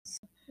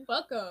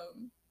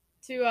Welcome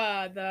to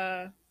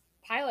the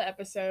pilot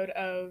episode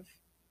of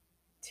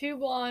Two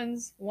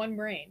Blondes, One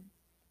Brain,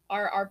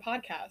 our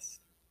podcast,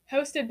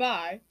 hosted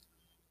by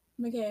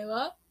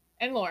Michaela,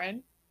 and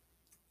Lauren.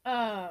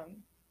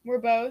 We're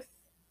both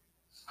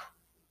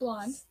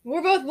blonde.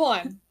 we're both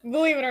blonde.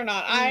 Believe it or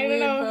not, I don't We're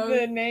know if both-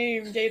 the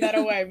name gave that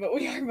away, but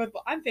we are both.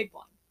 I'm fake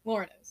blonde.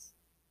 Lauren is.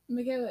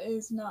 Michaela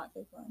is not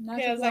fake blonde. Not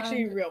Yeah, fake it's blonde,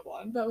 actually real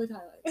blonde. but with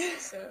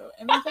highlights. So,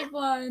 am I fake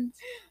blonde?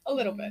 A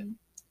little bit.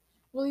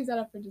 We'll leave that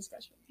up for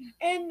discussion.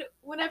 And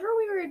whenever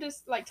we were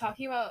just like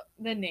talking about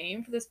the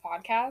name for this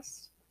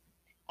podcast,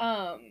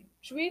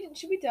 should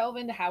we delve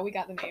into how we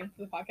got the name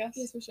for the podcast?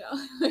 Yes, we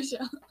shall. We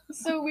shall.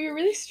 So we were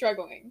really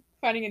struggling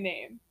finding a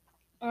name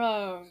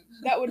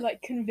that would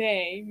like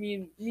convey me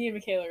and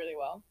Michaela really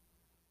well.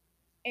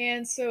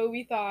 And so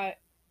we thought,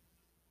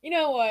 you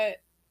know what?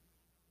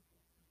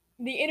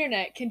 The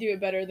internet can do it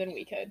better than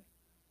we could.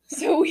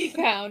 So we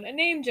found a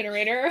name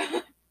generator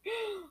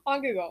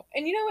on Google.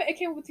 And you know what? It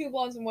came with two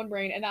blondes and one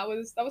brain, and that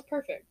was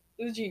perfect.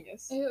 It was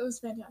genius. It was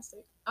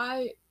fantastic.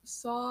 I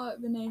saw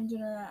the name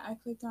generator. I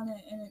clicked on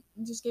it, and it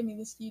just gave me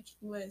this huge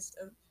list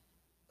of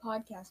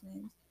podcast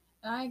names.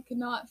 And I could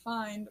not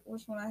find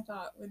which one I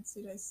thought would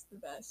suit us the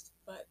best.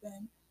 But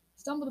then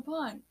stumbled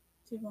upon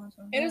Two Blondes,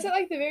 One Brain. It was at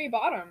like the very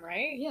bottom,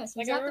 right? Yes,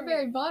 Like, it's I at the remember-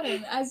 very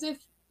bottom, as if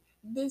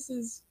this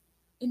is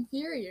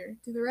inferior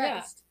to the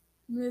rest.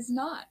 I mean, it's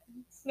not.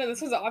 It's No,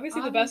 this was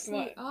obviously the best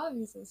one.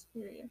 Obviously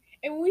superior.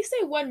 And when we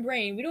say one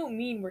brain, we don't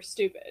mean we're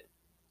stupid.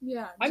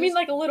 Yeah. I mean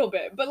like a little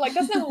bit, but like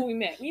that's not what we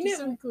meant. We just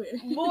so meant clear.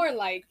 more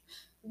like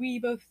we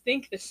both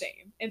think the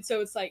same. And so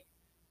it's like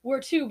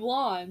we're two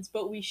blondes,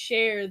 but we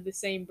share the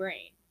same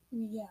brain.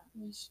 we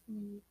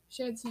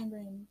share the same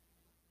brain,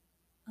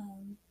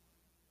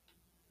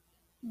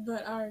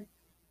 but our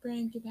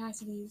brain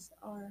capacities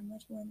are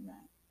much more than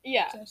that.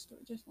 Yeah.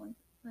 Just one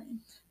brain.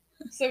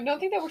 So don't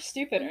think that we're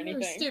stupid or We're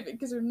anything. stupid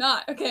because we're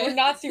not. Okay. We're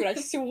not stupid. I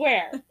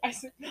swear.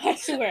 I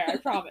swear. I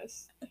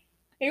promise.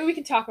 Maybe we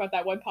can talk about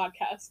that one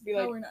podcast. Be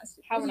like, How we're not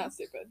stupid. how we're not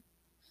stupid.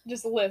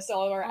 Just list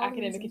all of our All the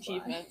academic reasons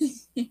why.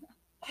 achievements.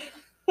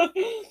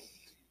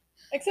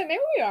 Except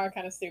maybe we are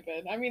kind of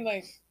stupid. I mean,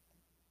 like,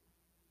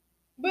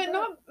 but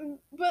not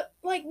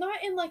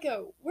in like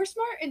a. We're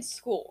smart in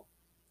school,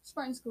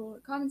 Smart in school,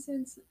 common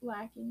sense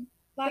lacking.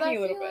 But lacking I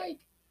a little feel bit.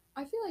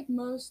 I feel like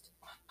most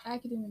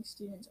academic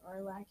students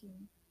are lacking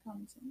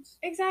common sense.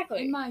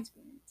 Exactly. In my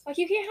experience. Like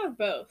you can't have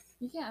both.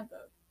 You can't have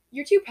both.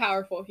 You're too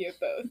powerful if you have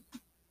both.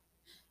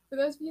 For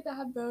those of you that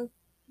have both,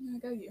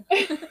 go you.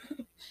 Can't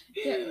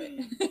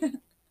relate.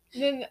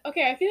 Then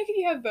okay, I feel like if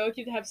you have both,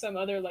 you'd have some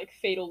other like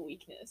fatal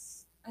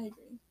weakness. I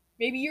agree.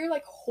 Maybe you're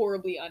like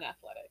horribly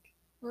unathletic,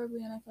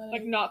 Horribly unathletic.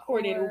 like not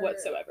coordinated or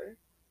whatsoever.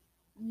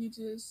 You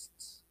just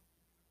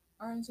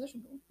are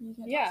unsociable. You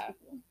can't Yeah. talk to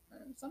people or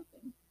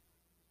something.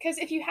 Because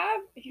if you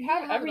have You can't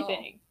have it all.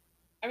 everything,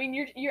 I mean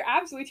you're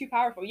absolutely too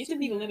powerful. You have to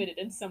be Superman. limited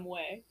in some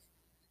way.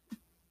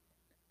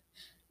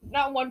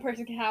 Not one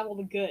person can have all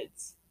the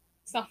goods.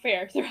 It's not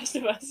fair to the rest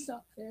of us. It's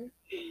not fair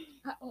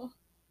at all.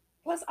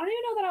 Plus, I don't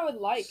even know that I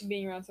would like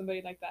being around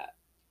somebody like that.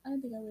 I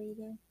don't think I would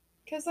either.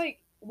 Because, like,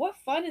 what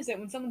fun is it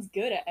when someone's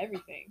good at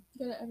everything?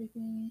 Good at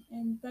everything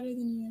and better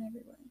than you in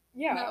every way.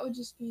 Yeah. That would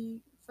just be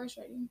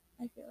frustrating.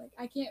 I feel like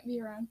I can't be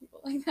around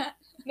people like that.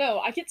 No,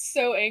 I get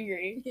so I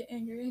angry. get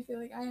angry. I feel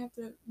like I have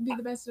to be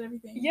the best at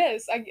everything.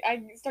 Yes, I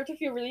start to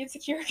feel really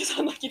insecure because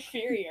I'm, like,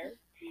 inferior.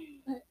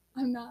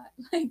 I'm not.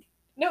 Like,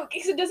 No,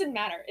 because it doesn't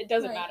matter. It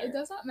doesn't right, matter. It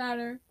does not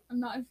matter. I'm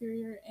not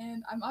inferior,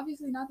 and I'm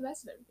obviously not the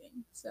best at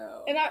everything.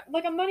 So And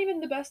I'm not even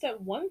the best at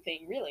one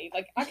thing, really.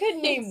 Like, I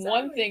couldn't name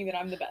one Exactly. thing that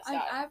I'm the best I'm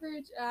at.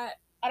 average at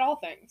All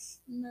things.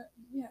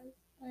 yeah.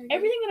 I agree.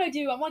 Everything that I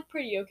do, I'm, like,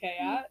 pretty okay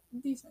at.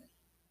 Decent.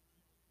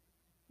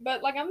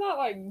 But, like, I'm not,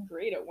 like,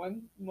 great at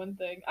one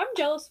thing. I'm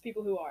jealous of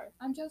people who are.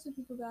 I'm jealous of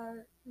people that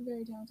are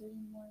very talented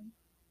in one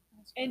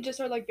aspect. And just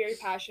are, like, very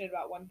passionate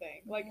about one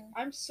thing. Like, Yeah.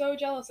 I'm so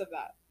jealous of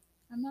that.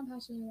 I'm not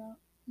passionate about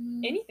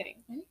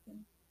Anything.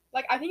 anything.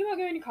 Like, I think about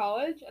going to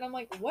college, and I'm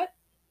like, what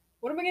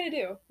am I gonna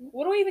do?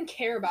 What do I even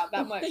care about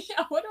that much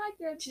Yeah, what do I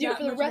care to do it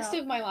for the rest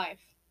of my life?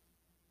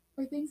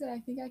 Or things that I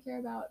think I care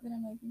about that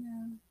I'm like,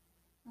 no,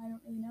 I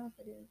don't really know if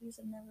I do because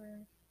I've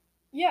never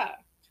Yeah.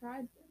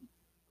 tried them.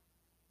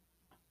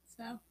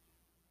 So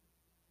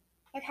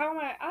Like, how am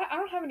I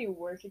don't have any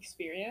work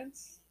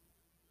experience.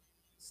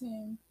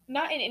 same.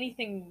 Not in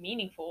anything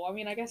meaningful. I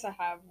mean, I guess I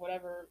have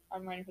whatever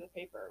I'm writing for the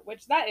paper,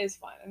 which that is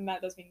fun, and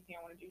that does make me think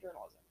I want to do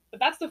journalism. But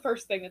that's the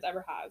first thing that's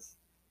ever has.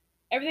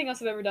 Everything else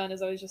I've ever done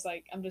is always just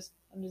like, I'm just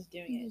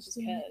doing it just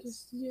doing it, because.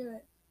 just to do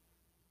it.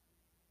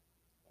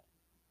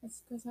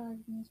 That's how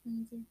everything is for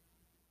me too.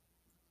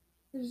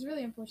 Which is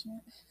really unfortunate.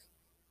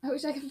 I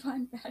wish I could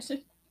find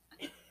passion.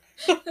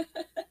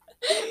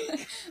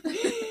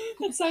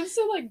 That sounds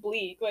so like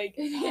bleak. Like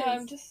It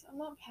I'm is.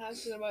 not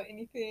passionate about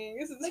anything.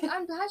 This is Like,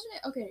 I'm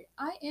passionate. Okay,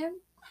 I am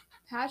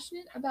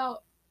passionate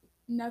about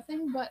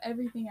nothing but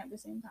everything at the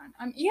same time.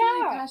 I'm equally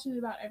Yeah. passionate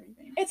about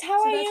everything. it's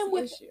how So I that's am the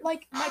with issue.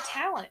 like my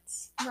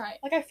talents. Right.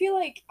 Like I feel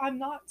like I'm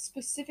not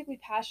specifically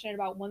passionate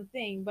about one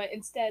thing, but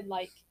instead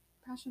like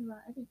passionate about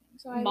everything.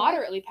 So I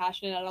Moderately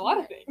passionate at a lot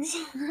of Right. things.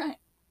 Right.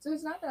 So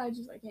it's not that I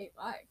just like hate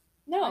life.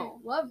 No.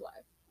 I love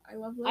life. I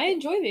love living. I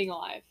enjoy being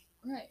alive.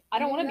 Right. I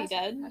don't Maybe want to be that's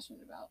what dead. I'm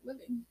passionate about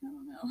living. I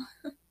don't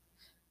know.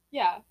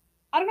 Yeah.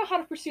 I don't know how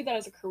to pursue that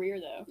as a career,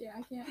 though. Yeah,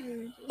 I can't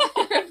really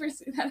just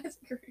pursue that as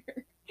a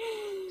career.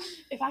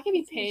 If I could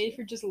be That's an paid issue.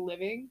 for just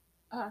living,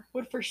 Ah.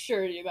 would for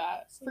sure do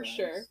that. So For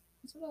sure.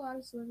 That's what a lot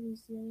of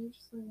celebrities do. They're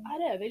just living. I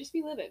know, they just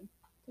be living.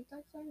 TikTok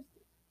stars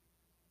do.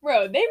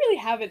 Bro, they really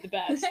have it the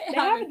best. They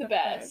have it the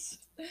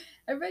best.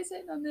 Everybody's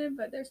hating on them,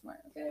 but they're smart,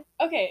 okay?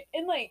 Okay,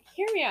 and like,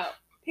 hear me out.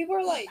 People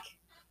are like,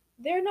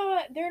 they're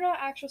not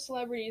actual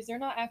celebrities. They're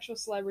not actual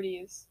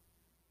celebrities.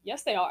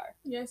 Yes, they are.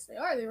 Yes, they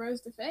are. They rose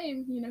to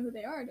fame. You know who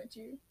they are, don't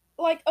you?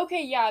 Like,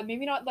 okay, yeah,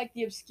 maybe not like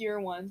the obscure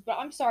ones, but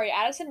I'm sorry,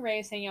 Addison Rae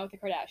is hanging out with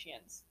the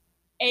Kardashians.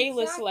 A-list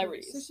Exactly.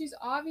 celebrities. So she's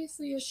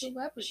obviously a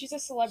celebrity. She's a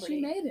celebrity.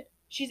 She made it.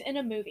 She's in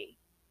a movie.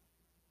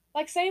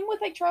 Like, same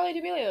with like Charlie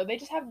D'Amelio. They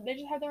just have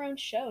their own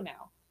show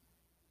now.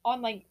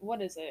 On like,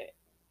 what is it?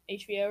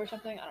 HBO or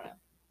something? I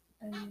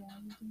don't know.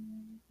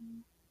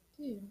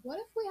 Dude, what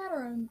if we had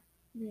our own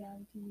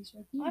reality TV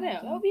show? I know,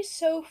 that would be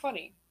so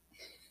funny.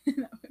 That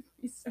would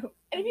be so funny.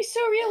 It'd be so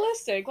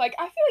realistic. Like,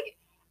 I feel like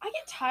I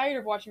get tired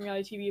of watching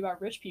reality TV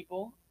about rich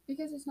people.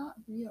 Because it's not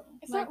real.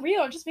 It's not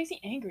real. It just makes me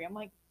angry. I'm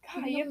like,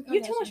 God, Keeping you Up have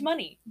with too much Kardashians.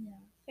 money. Yeah.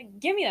 Like,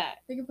 give me that.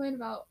 They complain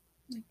about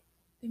like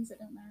things that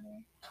don't matter.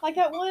 Like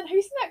that one. Have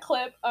you seen that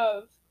clip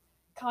of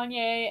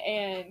Kanye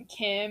and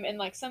Kim in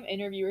like some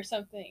interview or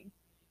something?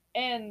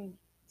 And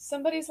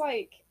somebody's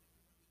like,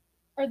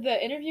 or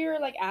the interviewer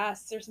like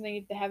asks or something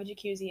if they have a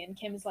jacuzzi, and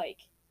Kim's like,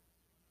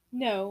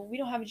 no, we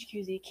don't have a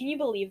jacuzzi. Can you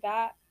believe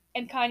that?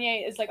 And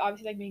Kanye is like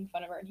obviously like making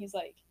fun of her, and he's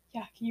like,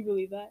 yeah, can you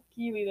believe that?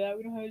 Can you believe that?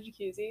 We don't have a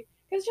jacuzzi.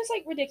 Because it's just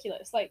like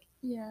ridiculous. Like,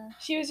 Yeah.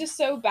 she was just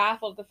so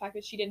baffled at the fact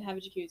that she didn't have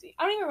a jacuzzi.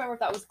 I don't even remember what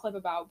that was the clip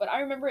about, but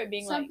I remember it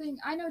being Something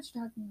I know what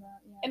you're talking about,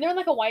 yeah. and they're in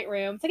like a white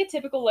room. It's like a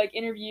typical like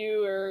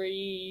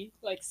interview-y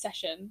like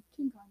session.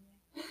 King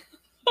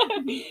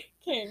Kanye.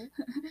 King.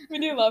 We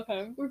do love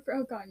him. We're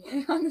pro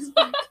Kanye on this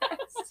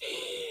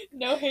podcast.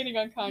 No hating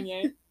on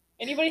Kanye.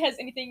 Anybody has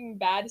anything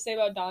bad to say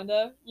about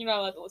Donda, you're not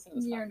allowed to listen to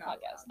this You're not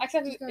podcast.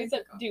 allowed.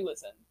 Except do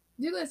listen.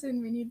 Do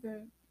listen, we need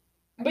the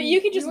But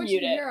you can just we want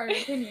mute you to it. hear our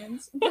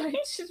opinions, but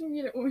just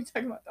mute it when we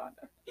talk about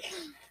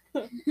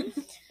Donda. Maybe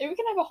we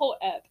can have a whole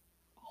ep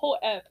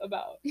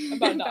about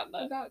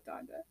Donda. About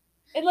Donda.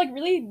 And like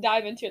really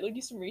dive into it, like do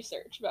some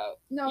research about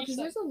No, each because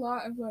side. there's a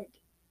lot of like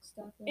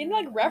stuff. And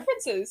like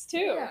references too.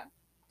 Yeah.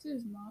 To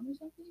his mom or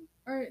something?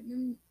 Or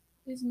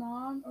his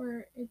mom,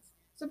 or it's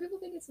some people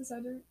think it's this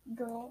other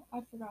girl. I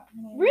forgot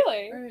her name.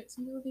 Really? Or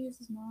some people think it's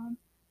his mom.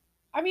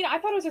 I mean, I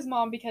thought it was his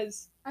mom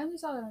because I only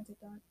saw that on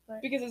TikTok, but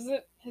is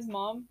it his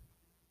mom?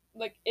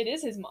 Like it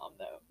is his mom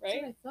though, that's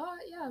right? what I thought.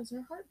 Yeah, it was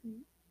her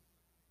heartbeat.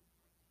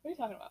 What are you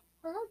talking about?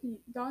 Her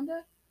heartbeat.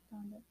 Donda.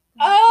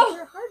 Oh! It's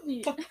her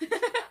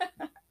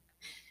heartbeat.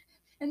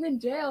 And then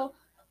Jail.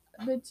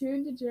 The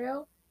tune to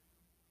Jail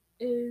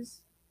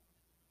is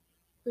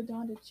the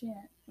Donda chant.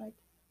 Like,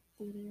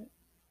 did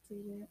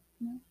it.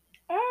 No?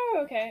 Oh,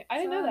 okay. I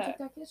didn't know saw it on that.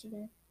 TikTok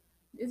yesterday.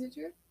 Is it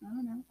true? I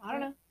don't know. I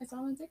don't know. I saw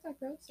it on TikTok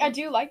though. So I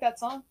do like that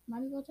song.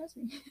 might as well trust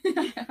me.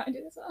 I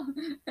do the song.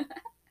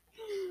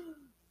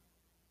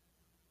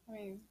 I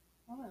mean,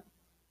 I don't know.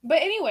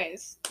 But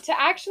anyways, to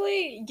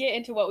actually get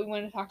into what we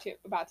wanted to talk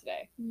about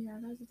today. Yeah,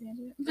 that was a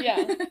tangent. Yeah.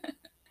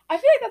 I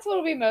feel like that's what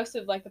will be most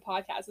of like the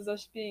podcast is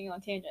us being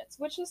on tangents,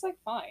 which is like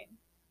fine.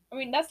 I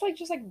mean, that's like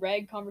just like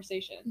reg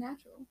conversation.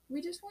 Natural.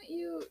 We just want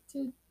you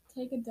to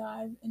take a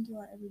dive into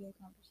our everyday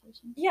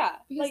conversations. Yeah,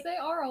 Because like they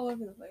are all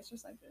over the place,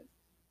 just like this.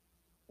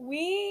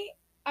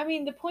 I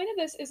mean, the point of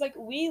this is like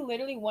we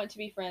literally want to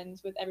be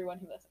friends with everyone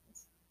who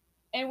listens,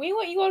 and we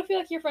want you all to feel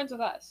like you're friends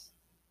with us.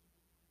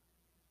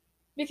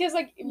 Because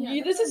like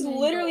Yeah, this that's is our main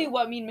literally goal.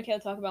 what me and Michaela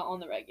talk about on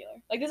the regular.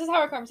 Like this is how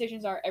our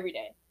conversations are every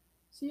day.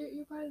 So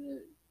you're part of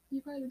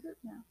the group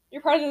now.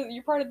 You're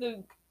part of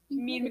the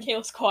me and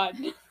Michaela squad.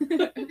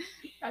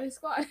 Got a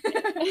squad.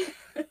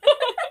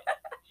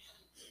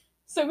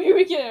 So maybe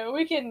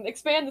we can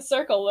expand the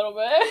circle a little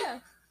bit. Yeah.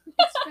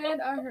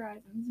 Expand our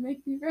horizons.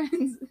 Make new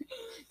friends.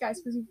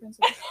 Guys, please be friends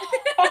with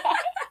us.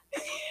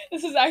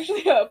 This is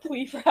actually a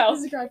plea for help.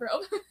 This is a cry for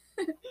help.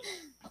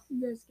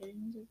 Just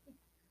kidding.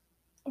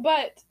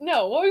 But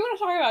no, what we want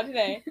to talk about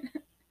today, because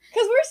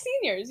we're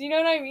seniors, you know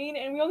what I mean,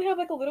 and we only have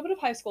like a little bit of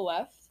high school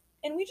left,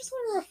 and we just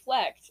want to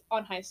reflect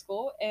on high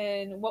school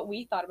and what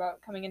we thought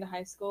about coming into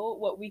high school,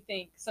 what we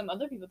think some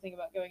other people think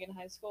about going into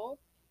high school,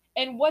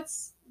 and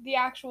what's the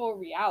actual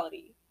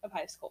reality of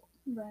high school.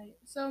 Right.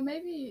 So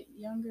maybe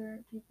younger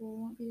people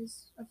won't be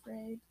as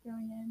afraid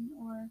going in,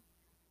 or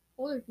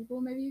older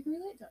people, maybe you can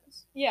relate to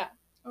us. Yeah.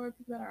 Or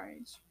people that are our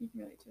age, you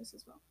can relate to us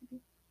as well,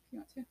 maybe, if you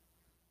want to.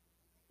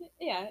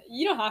 Yeah,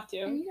 you don't have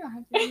I mean, to. you don't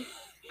have to.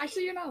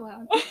 Actually, you're not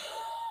allowed.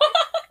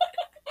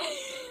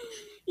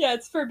 Yeah,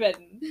 it's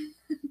forbidden.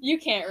 You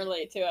can't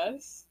relate to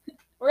us.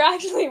 We're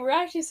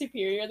actually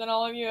superior than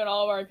all of you, and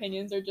all of our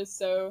opinions are just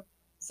so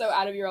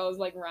out of your all's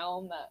like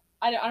realm that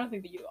I don't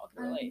think that you all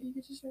can I don't relate. think you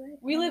could just relate.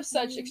 We I live don't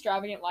such think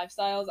extravagant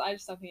lifestyles. I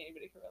just don't think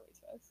anybody can relate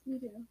to us. we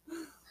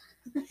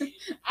do.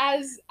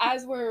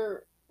 As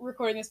we're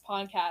recording this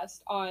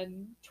podcast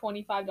on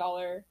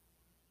 $25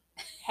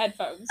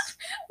 headphones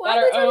Why that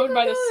are are they owned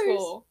by the $25?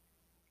 school.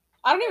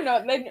 I don't even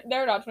know.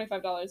 They're not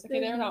 $25. Okay,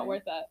 they're not not.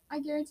 worth that. I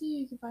guarantee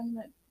you can find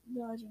them at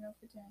Dollar General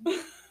for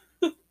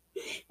 10.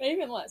 Maybe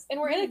even less.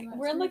 And we're Maybe in less,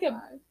 we're in like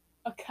 25.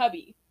 a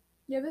cubby.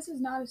 Yeah, this is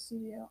not a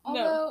studio. No.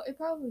 Although it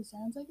probably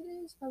sounds like it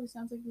is. Probably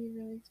sounds like we have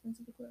really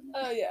expensive equipment.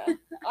 Oh yeah.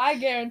 I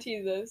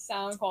guarantee the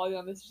sound quality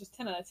on this is just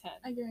 10 out of 10.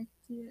 I guarantee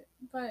it,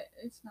 but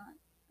it's not.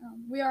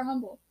 We are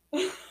humble.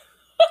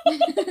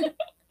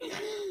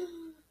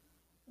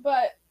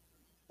 But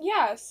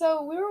yeah,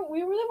 so we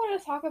really want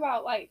to talk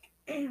about like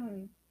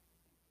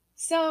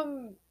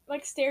some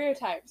like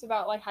stereotypes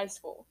about like high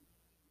school.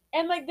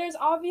 And like there's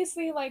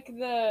obviously like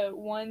the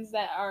ones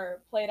that are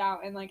played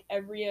out in like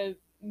every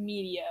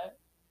media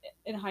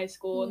in high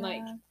school and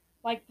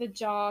like the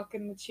jock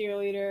and the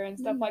cheerleader and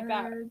stuff like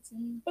that. And...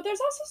 But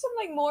there's also some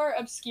like more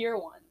obscure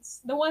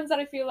ones. The ones that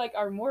I feel like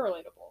are more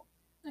relatable.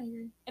 I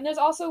agree. And there's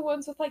also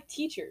ones with like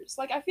teachers.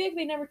 Like I feel like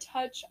they never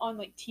touch on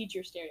like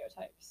teacher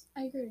stereotypes.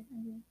 I agree.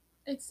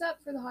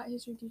 Except for the hot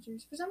history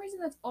teachers. For some reason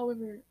that's all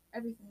over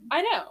everything.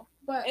 I know.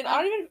 But and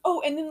I don't even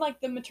and then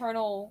like the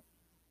maternal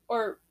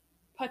or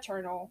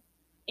paternal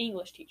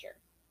English teacher.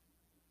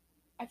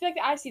 I feel like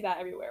I see that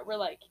everywhere. Where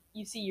like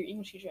you see your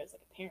English teacher as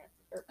like a parent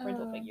or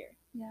parental figure.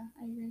 Yeah,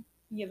 I agree.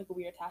 You have like a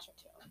weird attachment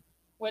to him.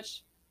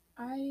 Which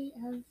I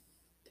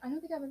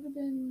don't think I've ever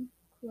been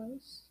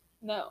close.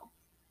 No.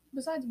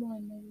 Besides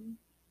one, maybe.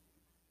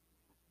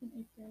 In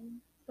 8th grade.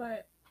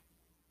 But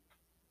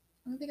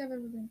I don't think I've ever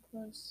been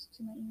close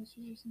to my English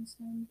teacher since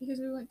then. Because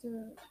we went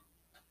to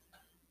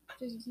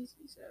JCTC,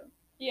 so...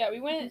 Yeah, we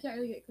went... You can't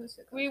really get close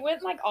to it. We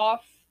went, like,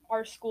 off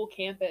our school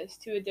campus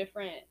to a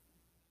different,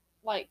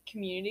 like,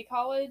 community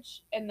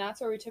college. And that's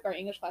where we took our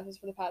English classes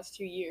for the past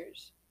 2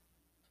 years.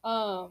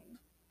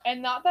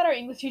 And not that our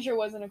English teacher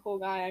wasn't a cool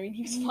guy. I mean,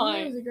 he was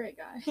fine. He was a great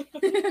guy.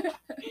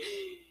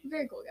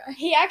 Very cool guy.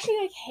 He actually,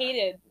 like,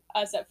 hated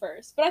us at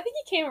first. But I think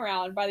he came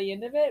around by the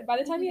end of it. By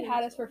the time he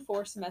had us for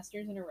 4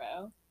 semesters in a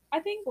row. I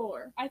think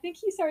 4. I think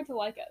he started to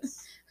like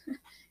us.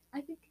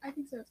 I think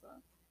so as well.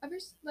 I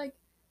just, like...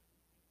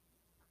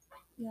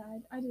 Yeah,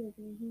 I do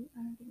agree.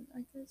 I don't think he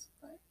liked us,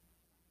 but...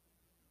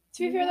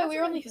 To be fair, though, we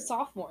were only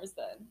sophomores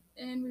then.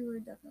 And we were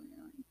definitely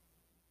annoying.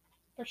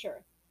 For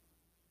sure.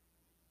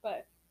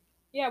 But...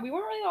 Yeah, we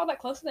weren't really all that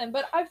close to them,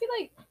 but I feel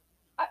like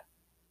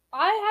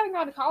I haven't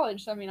gone to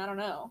college, so I mean, I don't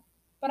know.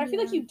 But I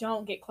feel like you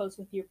don't get close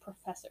with your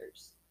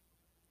professors.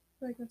 I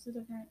feel like that's a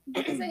different...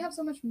 Because they have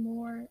so much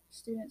more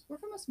students. We're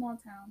from a small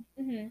town.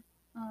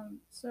 Mm-hmm.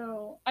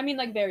 So... I mean,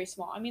 like, very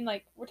small. I mean,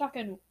 like, we're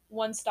talking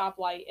 1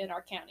 stoplight in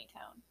our county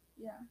town.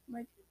 Yeah,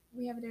 like,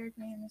 we have a Dairy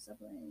Queen and a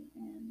Subway,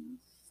 and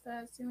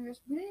that's the only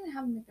restaurant. We didn't even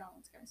have a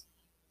McDonald's, guys.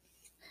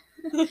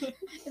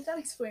 If that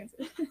explains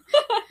it.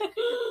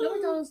 No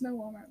McDonald's, no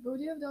Walmart, but we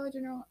do have Dollar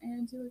General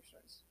and 2 liquor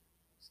stores.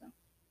 So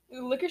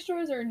liquor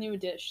stores are a new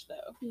dish,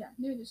 though. Yeah,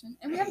 new addition,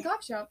 and we have a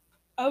coffee shop.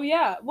 Oh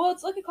yeah, well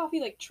it's like a coffee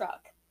like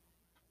truck.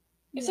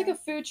 It's like a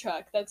food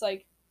truck that's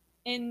like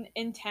in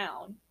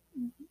town.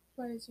 Mm-hmm.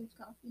 But it serves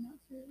coffee, not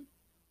food.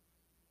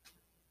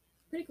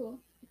 Pretty cool.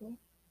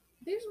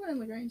 There's one in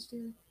LaGrange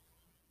too.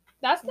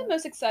 That's the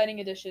most exciting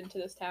addition to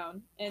this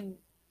town in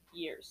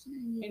years.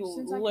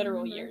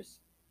 Literal years.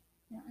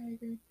 Yeah, I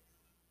agree.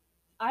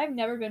 I've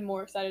never been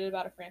more excited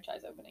about a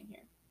franchise opening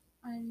here.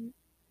 I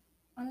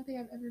don't think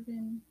I've ever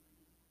been...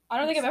 I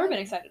don't think I've ever been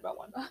excited about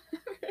one.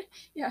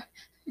 Yeah.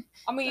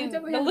 I mean, the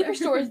liquor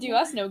stores do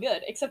us no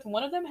good, except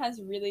one of them has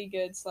really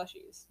good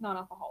slushies.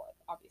 Non-alcoholic,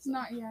 obviously.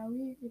 We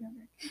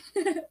don't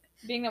drink.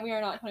 Being that we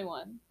are not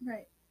 21.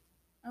 Right.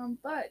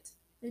 But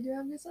they do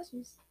have good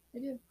slushies. They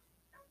do.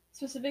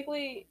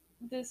 Specifically,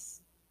 this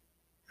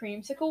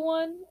creamsicle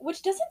one,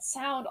 which doesn't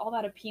sound all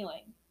that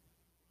appealing.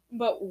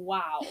 But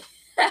wow.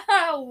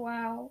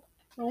 Wow.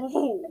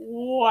 Oh,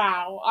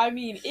 wow. I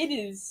mean, it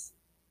is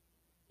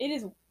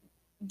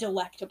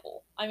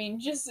delectable. I mean,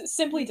 just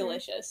simply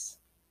delicious.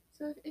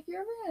 So if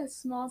you're ever in a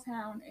small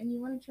town and you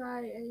want to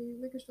try a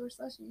liquor store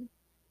slushie,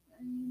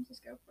 then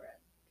just go for it.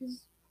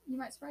 Because you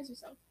might surprise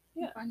yourself.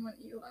 Yeah. And find one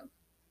that you love.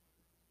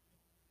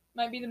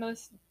 Might be the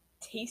most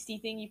tasty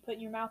thing you put in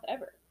your mouth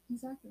ever.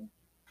 Exactly.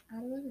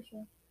 At a liquor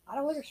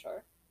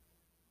store.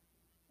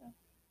 Yeah.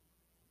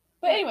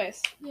 But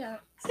anyways. Yeah.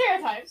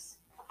 Stereotypes.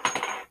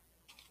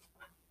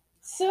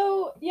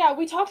 So, yeah,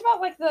 we talked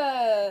about, like,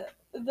 the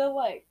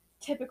like,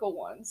 typical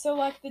ones. So,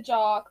 like, the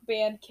jock,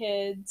 band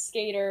kid,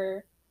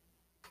 skater.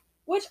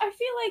 Which I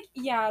feel like,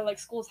 yeah, like,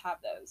 schools have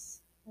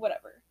those.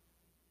 Whatever.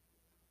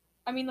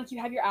 I mean, like, you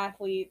have your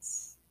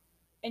athletes.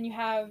 And you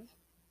have...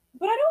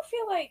 But I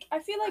feel like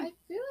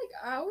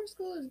our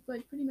school is,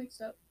 like, pretty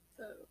mixed up,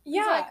 though.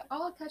 Yeah. Like,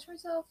 I'll catch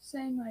myself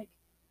saying, like,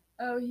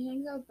 oh, he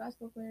hangs out with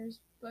basketball players,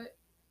 but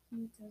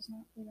he does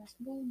not play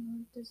basketball,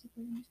 nor does he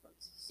play any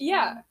sports. So,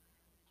 yeah.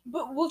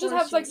 But we'll just Or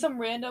have like she. some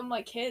random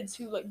like kids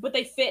who like, but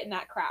they fit in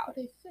that crowd. But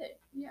they fit,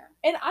 yeah.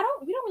 And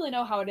we don't really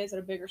know how it is at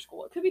a bigger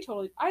school. It could be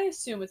totally. I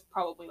assume it's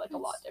probably like a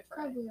lot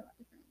different. Probably a lot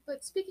different.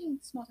 But speaking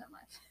small town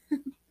life.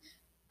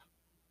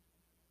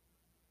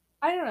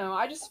 I don't know.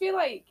 I just feel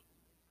like,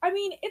 I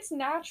mean, it's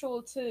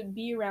natural to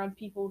be around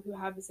people who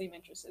have the same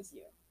interests as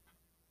you.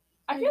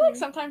 I feel like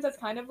sometimes that's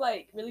kind of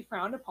like really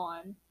frowned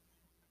upon.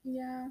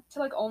 Yeah. To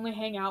like only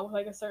hang out with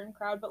like a certain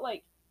crowd, but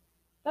like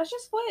that's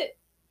just what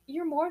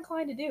you're more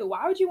inclined to do.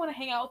 Why would you want to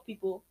hang out with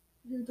people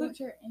who don't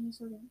share any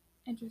sort of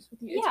interest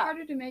with you? Yeah. It's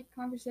harder to make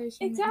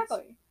conversation.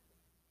 Exactly.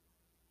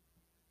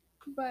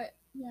 But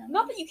yeah.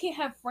 Not that you can't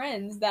have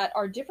friends that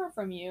are different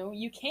from you.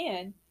 You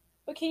can.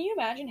 But can you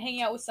imagine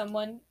hanging out with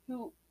someone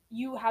who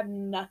you have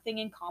nothing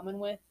in common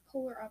with?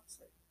 Polar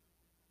opposite.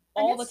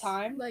 All the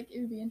time? Like, it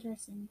would be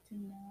interesting to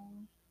know.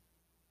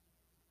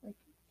 Like,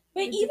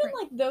 but even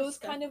like those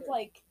kind of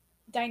like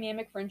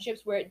dynamic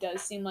friendships where it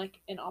does seem like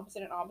an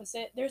opposite and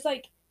opposite, there's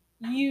like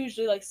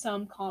usually like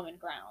some common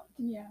ground.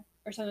 Yeah.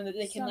 Or something that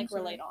they can like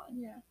relate on.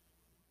 Yeah.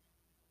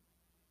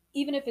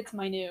 Even if it's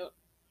minute.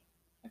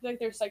 I feel like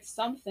there's like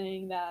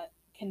something that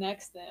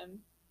connects them.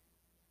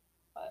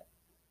 But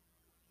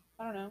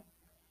I don't know.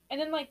 And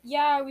then like,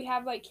 yeah, we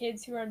have like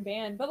kids who are in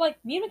band, but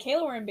like me and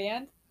Michaela were in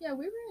band. Yeah,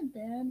 we were in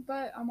band,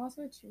 but I'm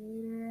also a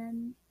cheerleader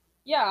and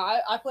yeah,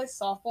 I play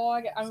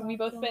softball. I mean, we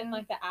both fit in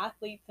like the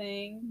athlete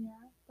thing.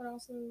 Yeah, but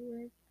also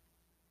we're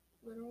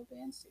literal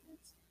band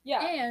students.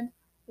 Yeah. And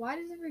why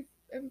does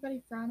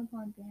everybody frown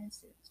upon band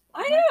students?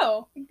 I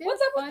know. Like,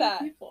 what's up with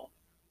that? People.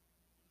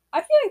 I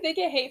feel like they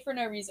get hate for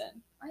no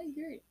reason. I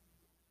agree.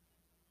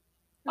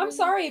 I'm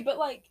sorry, but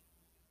like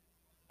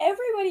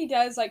everybody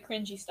does like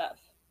cringy stuff.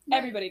 Right.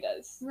 Everybody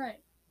does. Right.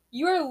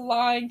 You are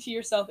lying to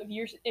yourself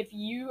if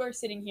you are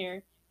sitting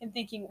here and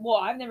thinking, well,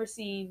 I've never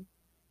seen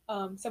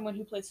someone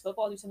who plays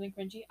football do something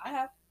cringy. I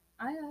have.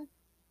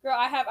 Girl,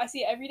 I have. I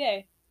see it every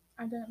day.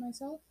 I've done it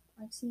myself.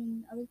 I've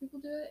seen other people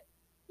do it.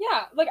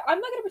 Yeah, like I'm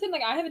not gonna pretend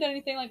like I haven't done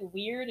anything like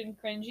weird and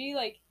cringy.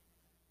 Like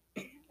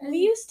we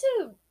used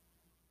to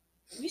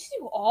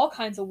do all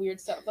kinds of weird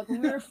stuff. Like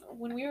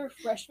when we were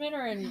freshmen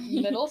or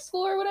in middle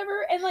school or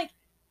whatever, and like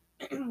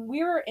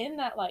we were in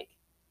that like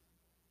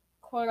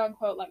quote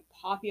unquote like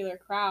popular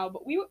crowd,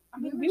 but we were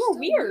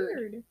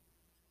weird.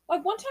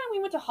 Like one time we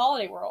went to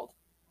Holiday World,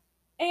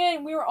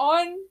 and we were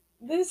on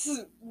this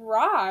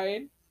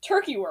ride,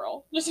 Turkey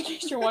Whirl, just in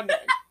case you're wondering.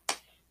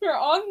 We were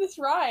on this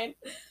ride,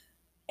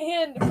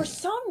 and for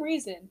some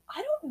reason,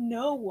 I don't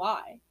know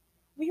why,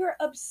 we were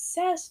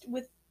obsessed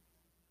with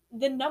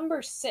the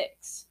number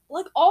 6.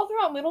 Like all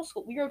throughout middle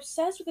school, we were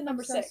obsessed with the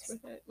number 6.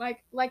 With it.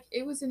 Like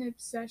it was an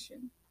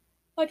obsession.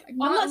 Like I'm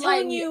not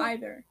telling you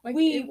either. Like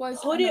we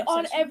put it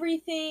on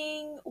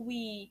everything.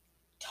 We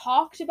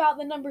talked about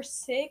the number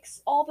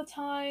 6 all the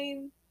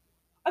time.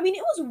 I mean,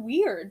 it was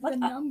weird. Like the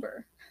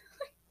number.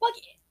 Like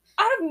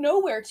out of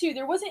nowhere too.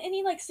 There wasn't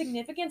any like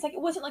significance. Like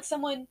it wasn't like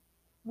someone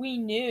we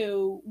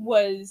knew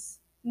was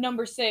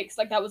number 6.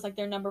 Like that was like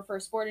their number for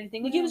a sport or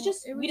anything. Like it was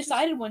just we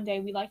decided one day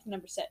we liked the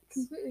number 6.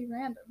 Completely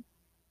random.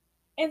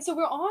 And so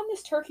we're on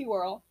this Turkey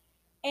Whirl,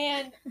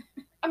 and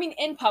I mean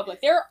in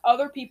public there are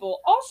other people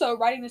also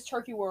riding this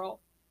Turkey Whirl,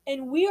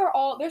 and we are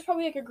all there's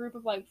probably like a group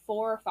of like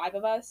 4 or 5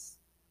 of us.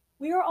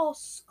 We are all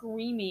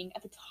screaming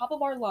at the top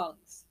of our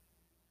lungs,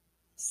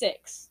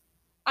 6.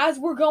 As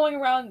we're going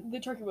around the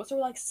Turkey Whirl. So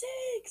we're like,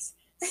 6,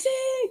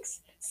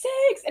 6,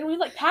 6. And we'd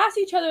like pass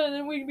each other, and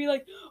then we'd be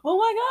like, oh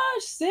my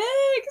gosh,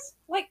 6.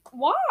 Like,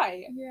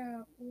 why?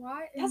 Yeah,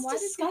 why? That's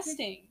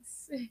disgusting.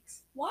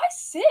 6. Why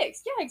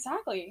 6? Yeah,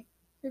 exactly.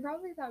 They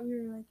probably thought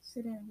we were like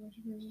sit-in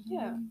worshippers.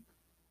 Yeah.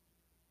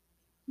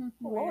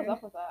 What was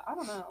up with that? I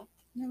don't know.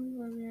 No, we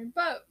were weird.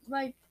 But,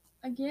 like,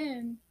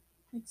 again,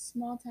 like,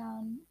 small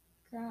town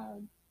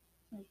crowd.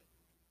 Like,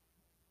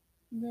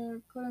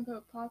 the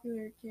quote-unquote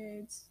popular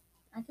kids,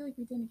 I feel like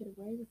we didn't get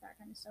away with that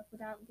kind of stuff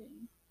without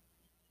getting...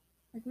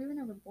 Like, we were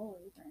never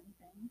bullied or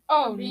anything.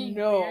 Oh,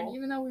 no. Weird,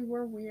 even though we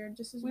were weird,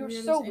 just as weird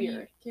so as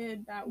any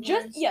kid that was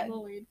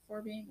bullied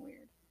for being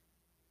weird.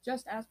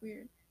 Just as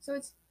weird. So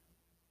it's...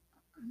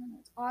 I don't know,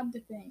 it's odd to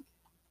think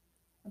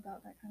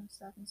about that kind of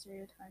stuff and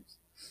stereotypes.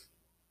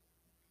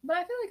 But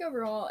I feel like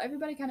overall,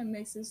 everybody kind of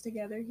mixes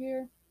together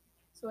here.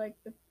 So, like,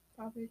 the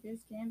popular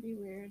kids can be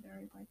weird,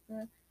 or, like,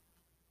 the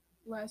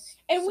less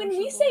And when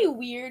we say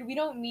weird, we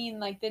don't mean,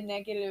 like, the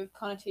negative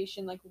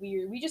connotation, like,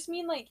 weird. We just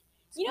mean, like,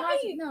 you know how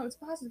you... No, it's a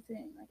positive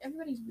thing. Like,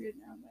 everybody's weird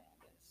in their own way,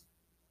 I guess.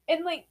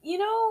 And, like, you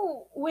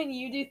know when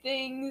you do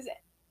things...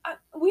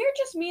 weird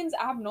just means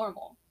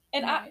abnormal.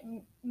 And right.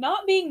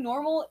 Not being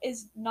normal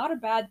is not a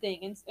bad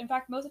thing. And in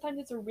fact, most of the times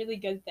it's a really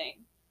good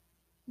thing.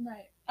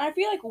 Right. And I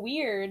feel like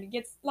weird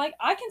gets... Like,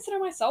 I consider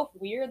myself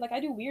weird. Like, I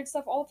do weird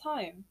stuff all the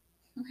time.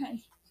 Right.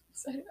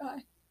 So do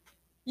I.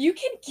 You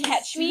can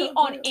catch me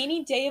on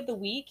any day of the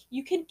week.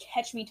 You can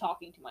catch me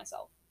talking to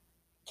myself.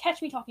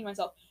 Catch me talking to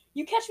myself.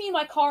 You catch me in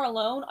my car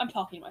alone, I'm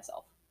talking to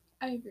myself.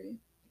 I agree.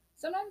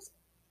 Sometimes,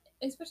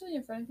 especially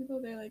in front of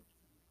people, they're like,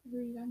 who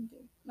are you talking to?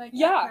 Like,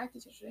 yeah. at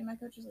practice yesterday, my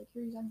coach was like,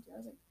 who are you talking to? I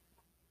was like,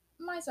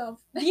 myself.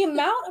 The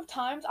amount of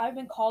times I've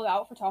been called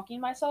out for talking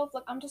to myself,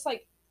 like, I'm just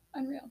like,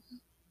 Unreal.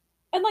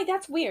 and like,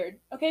 that's weird,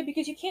 okay?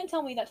 Because you can't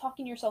tell me that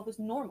talking to yourself is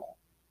normal.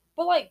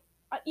 But like,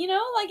 you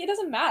know, like, it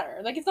doesn't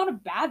matter. Like, it's not a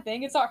bad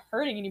thing. It's not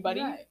hurting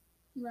anybody.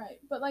 Right.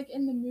 But like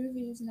in the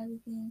movies and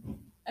everything,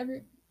 I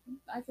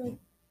feel like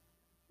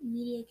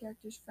media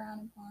characters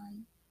frown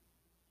upon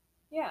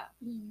Yeah.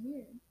 being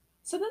weird.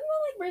 So then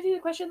that like brings me to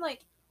the question,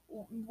 like,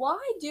 why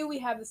do we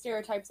have the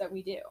stereotypes that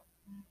we do?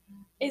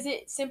 Is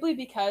it simply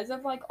because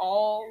of like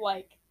all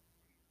like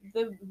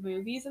the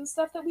movies and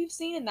stuff that we've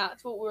seen, and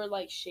that's what we're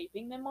like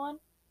shaping them on?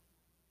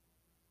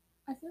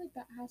 I feel like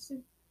that has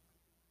to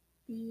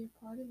be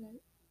a part of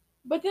it.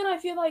 But then I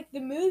feel like the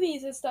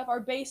movies and stuff are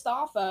based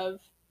off of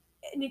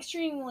an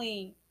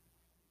extremely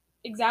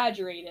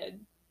exaggerated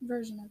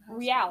Version of how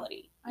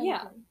reality. I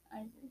Yeah. agree. I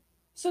agree.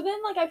 So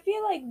then like I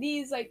feel like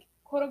these like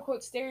quote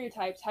unquote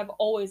stereotypes have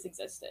always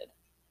existed.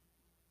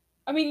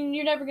 I mean,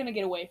 you're never gonna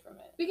get away from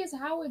it. Because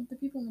how would the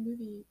people in the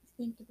movie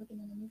think to put them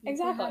in the movie if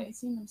Exactly. they hadn't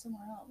seen them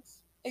somewhere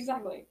else?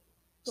 Exactly.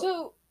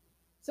 So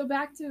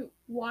back to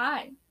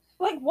why?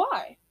 Like,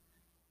 why?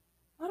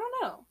 I don't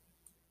know.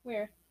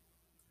 Weird.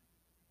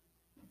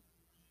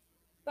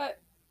 But,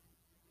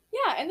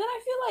 yeah, and then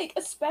I feel like,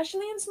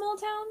 especially in small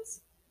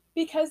towns,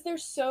 because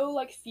there's so,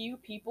 like, few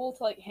people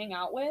to, like, hang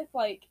out with,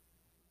 like,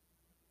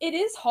 it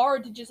is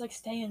hard to just, like,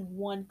 stay in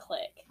one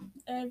clique.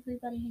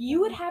 Everybody.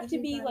 You would have to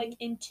be, like,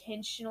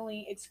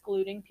 intentionally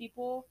excluding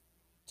people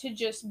to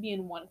just be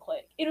in one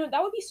clique. You know,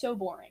 that would be so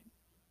boring.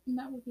 And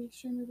that would be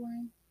extremely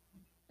boring.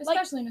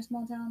 Especially in a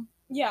small town.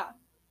 Yeah.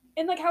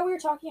 And, like, how we were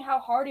talking how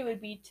hard it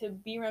would be to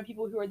be around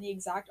people who are the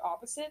exact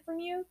opposite from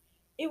you,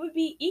 it would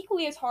be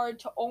equally as hard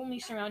to only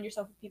surround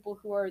yourself with people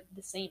who are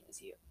the same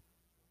as you.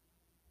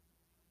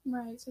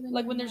 Right. So then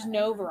like, when there's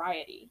no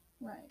variety.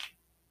 Right.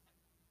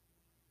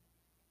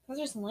 That's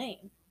just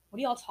lame. What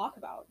do y'all talk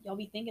about? Y'all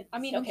be thinking... I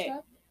mean, Same okay.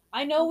 stuff?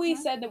 I know we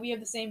said that we have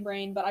the same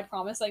brain, but I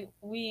promise, like,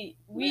 we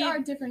are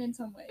different in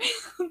some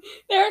ways.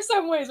 There are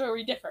some ways where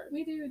we differ.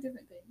 We do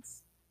different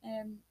things.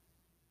 And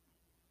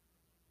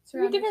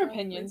we have different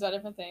opinions about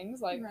different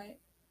things, like, right.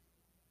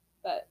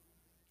 But,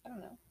 I don't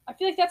know. I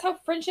feel like that's how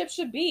friendships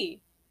should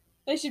be.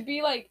 They should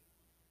be, like,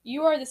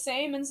 you are the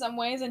same in some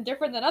ways and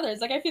different than others.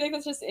 Like, I feel like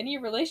that's just any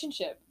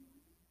relationship.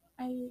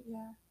 I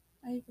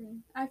agree.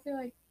 I feel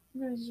like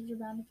relationships are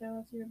bound to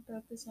fail if you're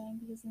both the same,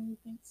 because then you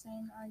think the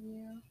same,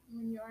 argue. And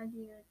when you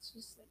argue, it's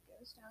just, like,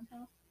 goes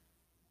downhill.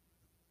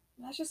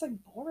 That's just, like,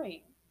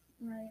 boring.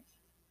 Right.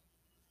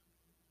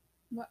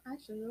 But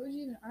actually, what would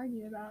you even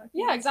argue about?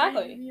 Yeah,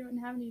 exactly. If you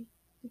wouldn't have any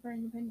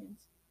differing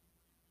opinions.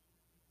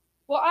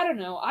 Well, I don't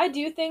know. I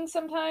do things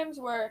sometimes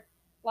where,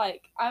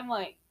 like, I'm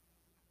like,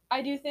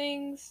 I do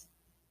things,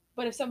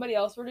 but if somebody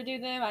else were to do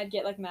them, I'd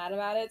get, like, mad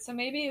about it. So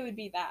maybe it would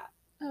be that.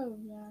 Oh,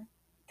 yeah.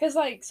 Because,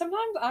 like,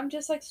 sometimes I'm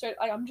just, like,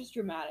 I'm just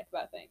dramatic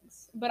about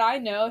things. But I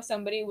know if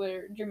somebody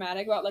were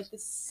dramatic about, like, the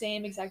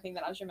same exact thing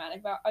that I was dramatic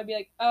about, I'd be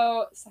like,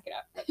 oh, suck it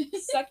up. Like,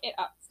 suck it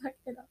up. Suck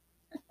it up.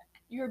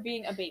 You're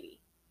being a baby.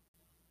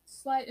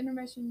 Slight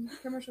intermission,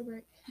 commercial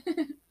break.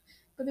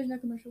 But there's no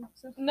commercial,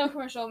 so. No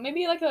commercial.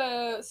 Maybe, like,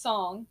 a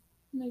song.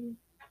 Maybe.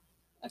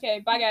 Okay,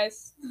 bye,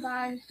 guys.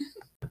 Bye.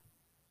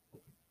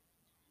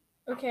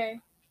 Okay,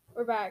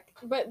 we're back.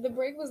 But the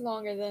break was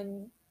longer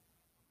than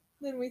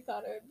we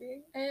thought it would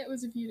be. It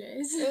was a few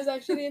days. It was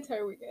actually the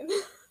entire weekend.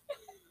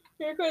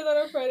 We recorded that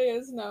on Friday, and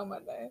it's now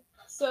Monday.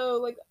 So,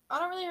 like, I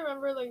don't really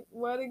remember, like,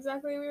 what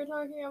exactly we were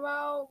talking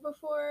about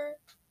before.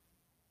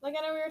 Like,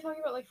 I know we were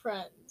talking about, like,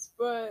 friends,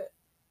 but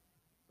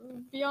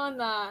beyond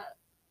that,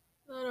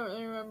 I don't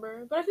really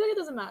remember. But I feel like it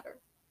doesn't matter.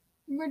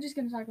 We're just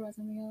gonna talk about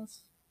something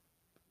else.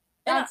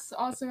 That's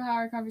also how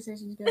our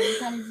conversations go. We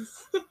kind of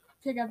just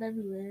pick up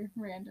everywhere,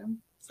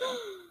 random. So,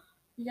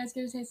 you guys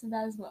get a taste of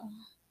that as well.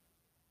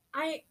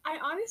 I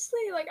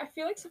honestly, like, I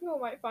feel like some people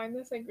might find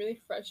this, like,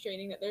 really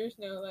frustrating that there's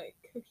no, like,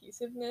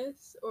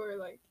 cohesiveness or,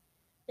 like,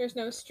 there's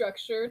no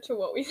structure to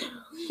what we do.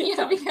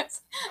 Yeah,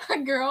 because a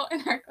girl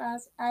in our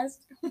class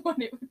asked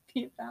what it would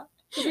be about.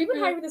 Because we've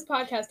been hyping this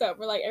podcast up.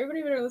 We're like,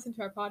 everybody better listen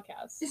to our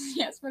podcast.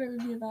 Yes, what it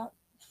would be about.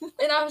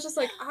 And I was just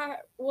like,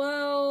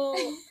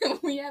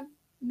 we have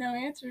no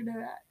answer to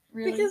that,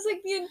 really. Because,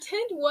 like, the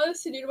intent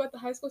was to do about the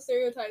high school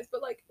stereotypes,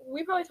 but, like,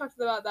 we probably talked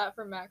about that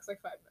for max,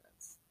 like, 5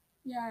 minutes.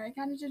 Yeah, it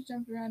kind of just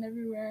jumped around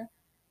everywhere.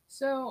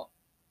 So,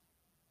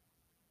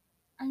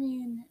 I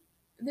mean,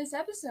 this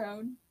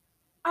episode...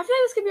 I feel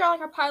like this could be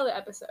our pilot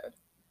episode.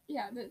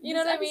 Yeah, you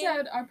know what I mean?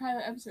 Our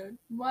pilot episode.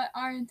 What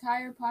our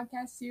entire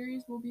podcast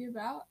series will be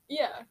about.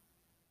 Yeah.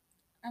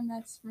 And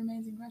that's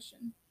remains in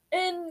question.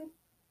 And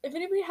if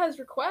anybody has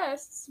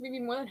requests, we'd be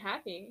more than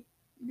happy.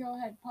 Go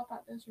ahead, pop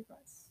out those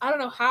requests. I don't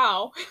know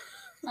how.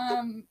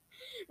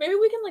 Maybe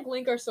we can, like,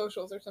 link our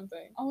socials or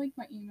something. I'll link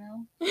my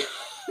email.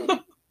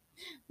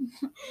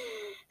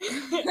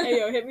 Hey,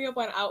 yo, hit me up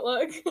on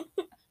Outlook.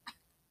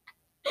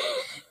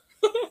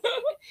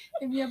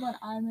 Hit me up on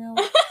iMail.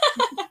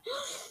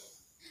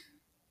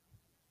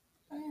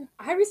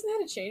 I recently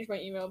had to change my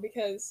email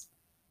because,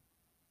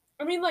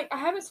 I mean, like, I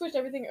haven't switched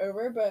everything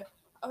over, but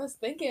I was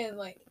thinking,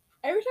 like,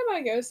 every time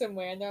I go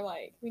somewhere and they're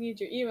like, we need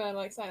your email to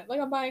like sign up, like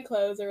I'm buying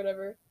clothes or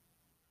whatever,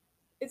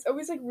 it's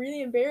always like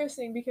really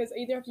embarrassing because I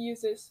either have to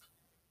use this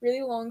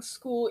really long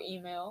school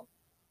email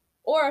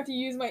or I have to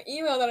use my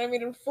email that I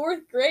made in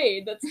 4th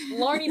grade. That's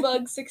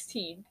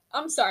LarneyBug16.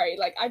 I'm sorry,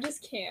 like I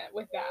just can't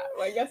with that.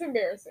 Like that's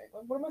embarrassing.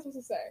 Like what am I supposed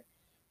to say?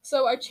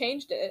 So I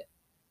changed it.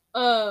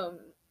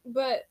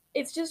 But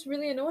it's just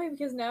really annoying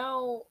because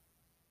now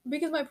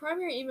because my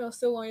primary email is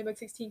still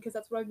LarneyBug16 because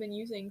that's what I've been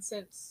using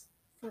since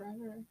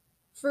Forever.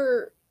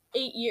 for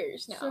 8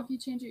 years now. So if you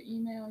change your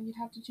email, you'd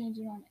have to change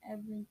it on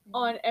everything.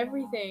 On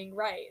everything,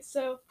 right.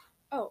 So,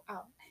 oh,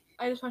 ow.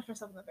 I just punched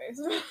myself in the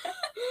face.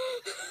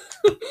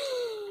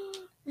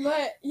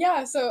 But,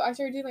 yeah, so I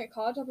started doing, like,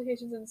 college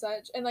applications and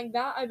such, and, like,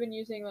 that I've been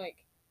using,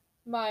 like,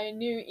 my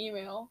new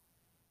email,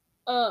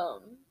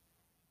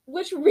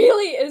 which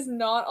really is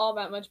not all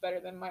that much better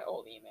than my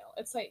old email.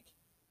 It's, like,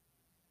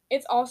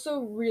 it's also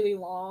really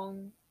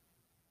long.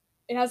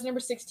 It has number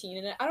 16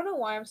 in it. I don't know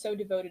why I'm so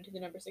devoted to the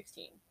number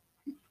 16.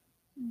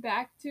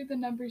 Back to the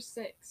number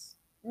 6.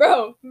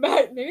 Bro,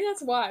 maybe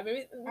that's why.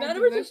 Maybe Our that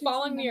number's been devotion to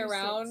following me number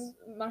around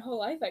 6. my whole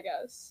life, I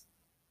guess.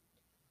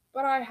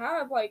 But I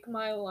have, like,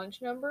 my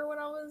lunch number when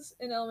I was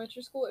in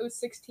elementary school. It was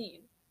 16.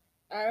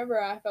 And I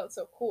remember I felt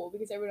so cool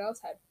because everyone else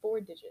had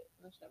 4-digit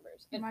lunch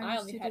numbers. And Mine I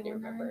was only had to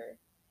 299. remember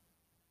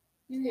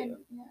You 2. had,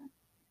 yeah.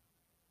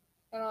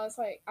 And I was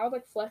like, I would,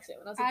 like, flex it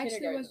when I was in I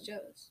kindergarten. actually was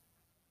jealous.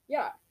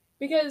 Yeah.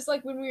 Because,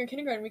 like, when we were in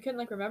kindergarten, we couldn't,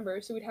 like, remember.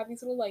 So we'd have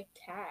these little, like,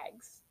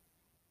 tags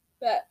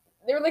that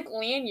they were like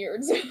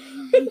lanyards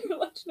with their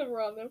lunch number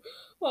on them.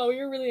 Well, we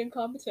were really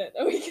incompetent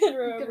that we couldn't You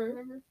remember. could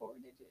remember 4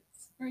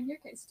 digits. Or in your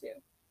case, 2.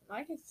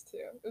 My case too.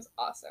 It was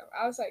awesome.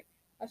 I was like,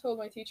 I told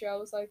my teacher, I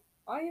was like,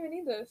 I don't even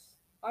need this.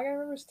 All I gotta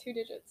remember is 2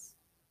 digits.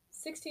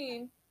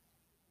 16.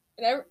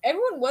 And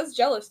everyone was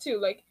jealous too.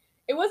 Like,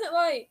 it wasn't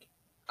like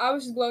I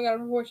was just blowing out of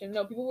proportion.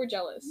 No, people were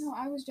jealous. No,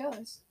 I was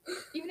jealous.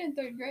 Even in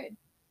 3rd grade.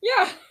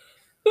 Yeah.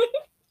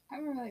 I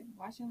remember, like,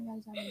 watching the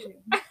guys having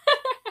 2.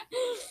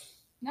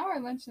 Now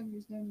our lunch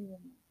numbers don't even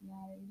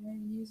matter. You don't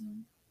even use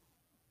them.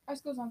 Our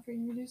school's on free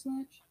and reduced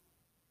lunch.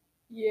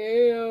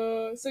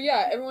 Yeah. So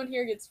yeah, everyone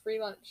here gets free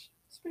lunch.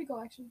 It's pretty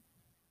cool, actually.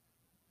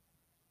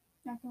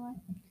 Not gonna lie.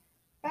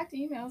 Back to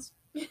emails.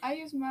 I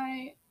use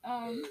my,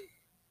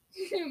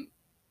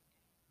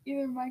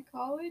 either my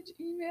college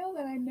email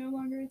that I no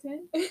longer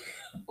attend,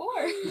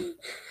 or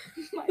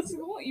my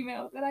school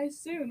email that I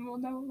soon will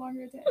no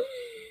longer attend.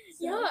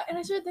 So, Yeah, and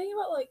I started thinking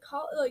about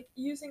like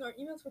using our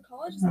emails for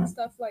colleges and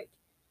stuff. Like,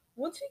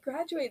 once we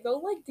graduate,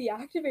 they'll like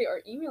deactivate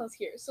our emails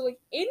here. So like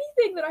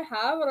anything that I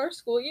have on our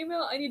school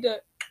email, I need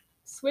to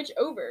switch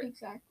over.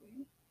 Exactly.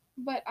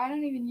 But I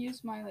don't even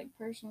use my like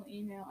personal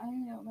email. I don't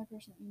even know what my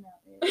personal email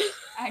is,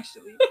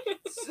 actually.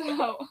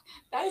 So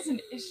that is an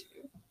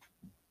issue.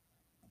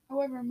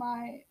 However,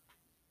 my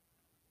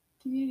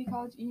community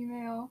college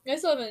email. I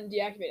still haven't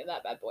deactivated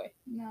that bad boy.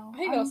 No. I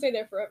think that'll stay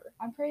there forever.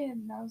 I'm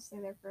praying that'll stay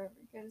there forever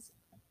because,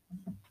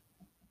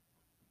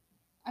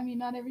 I mean,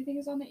 not everything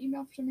is on the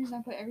email. For some reason,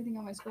 I put everything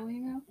on my school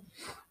email.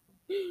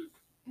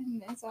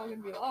 And it's all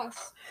going to be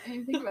lost. I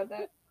didn't even think about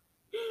that.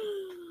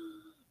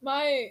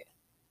 My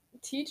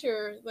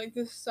teacher, like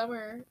this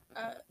summer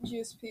at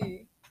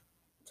GSP,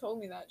 told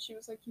me that. She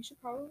was like, you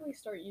should probably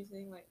start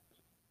using like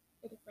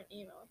a different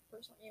email, like a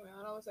personal email.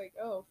 And I was like,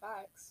 oh,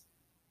 facts.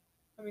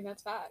 I mean,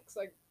 that's facts.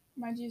 Like,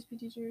 my GSP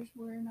teachers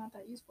were not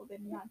that useful. They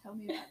did not tell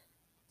me that.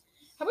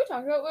 Have we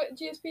talked about what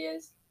GSP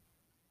is?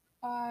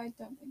 I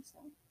don't think so.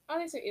 I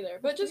don't think so either.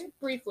 But just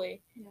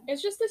briefly, Yeah.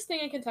 it's just this thing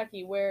in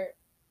Kentucky where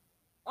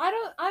I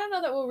don't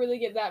know that we'll really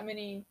get that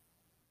many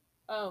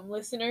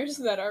listeners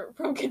that are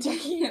from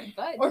Kentucky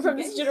But or from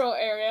this general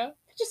area.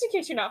 Just in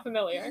case you're not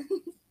familiar.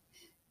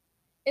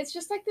 It's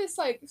just like this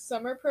like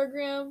summer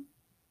program.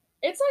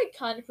 It's like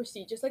kind of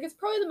prestigious. Like it's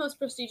probably the most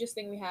prestigious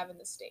thing we have in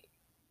the state.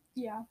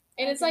 Yeah.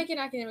 And it's like an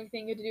academic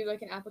thing. You have to do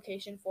like an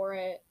application for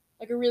it.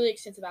 Like a really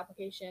extensive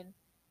application.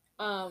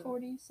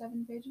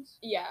 47 pages?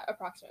 Yeah,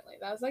 approximately.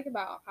 That was like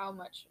about how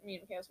much me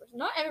and Michaela's was.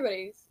 Not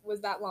everybody's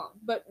was that long,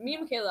 but me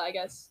and Michaela, I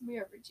guess. We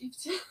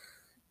overachieved.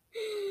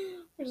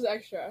 Which is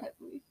extra.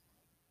 Heavily.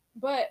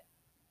 But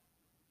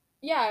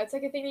yeah, it's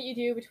like a thing that you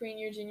do between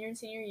your junior and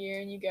senior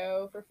year, and you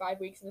go for 5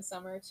 weeks in the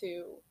summer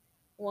to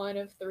one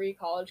of 3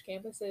 college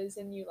campuses,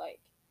 and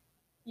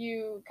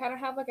you kind of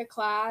have like a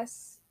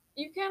class.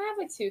 You kind of have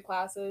like 2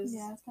 classes.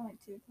 Yeah, it's kind of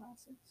like 2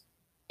 classes.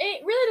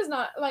 It really does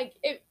not like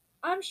it.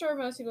 I'm sure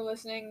most people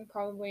listening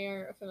probably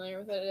aren't familiar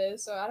with what it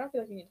is, so I don't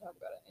feel like we need to talk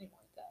about it anymore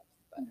in depth.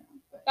 But No,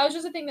 but that was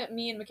just a thing that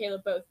me and Michaela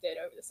both did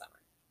over the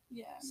summer.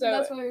 yeah. So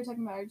That's why we were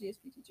talking about our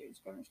GSP teachers,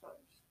 governor scholars.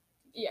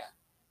 Yeah.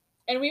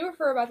 And we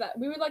refer about that.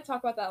 We would like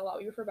talk about that a lot.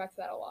 We refer back to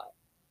that a lot.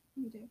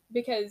 We do.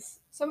 Because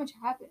so much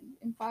happened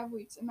in 5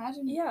 weeks.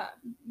 Imagine. Yeah.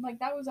 Like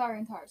that was our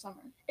entire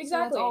summer. Exactly. So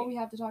that's all we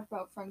have to talk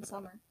about from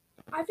summer.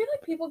 I feel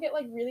like people get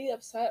like really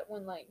upset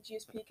when like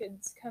GSP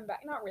kids come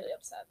back. Not really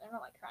upset. They're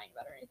not like crying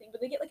about it or anything, but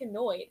they get like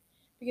annoyed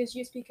because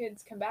GSP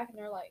kids come back and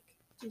they're like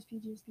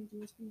GSP.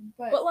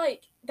 But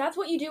like that's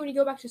what you do when you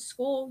go back to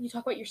school. You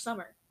talk about your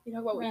summer. You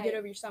talk about what you did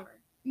over your summer.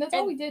 And that's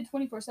all And- we did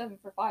 24/7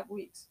 for 5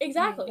 weeks.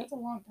 Exactly. That's a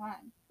long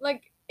time.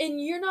 Like, and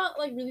you're not,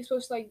 like, really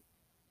supposed to, like,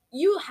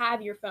 you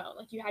have your phone.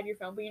 Like, you have your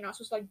phone, but you're not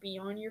supposed to, like, be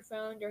on your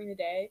phone during the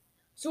day.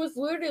 So it's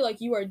literally, like,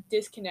 you are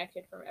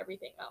disconnected from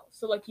everything else.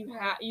 So, like, you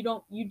Right. you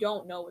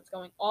don't know what's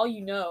going. All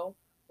you know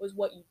was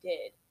what you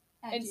did.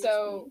 At And GSP.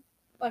 so,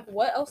 like,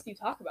 what else do you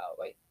talk about?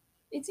 Like,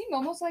 It seemed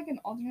almost like an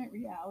alternate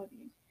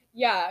reality.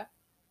 yeah.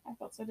 I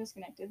felt so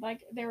disconnected.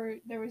 Like, there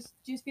was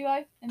GSP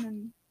life and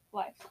then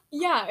life.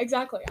 Yeah,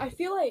 exactly. I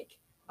feel like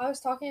I was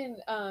talking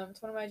to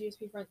one of my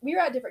GSP friends. We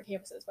were at different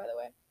campuses, by the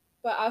way.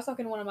 But I was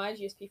talking to one of my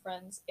GSP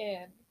friends,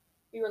 and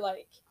we were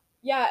like,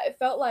 yeah, it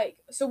felt like,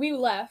 so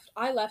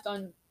I left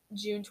on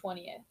June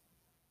 20th,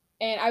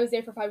 and I was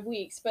there for 5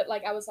 weeks, but,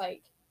 like, I was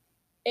like,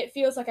 it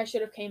feels like I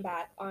should have came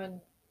back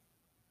on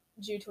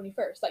June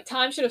 21st. Like,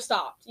 time should have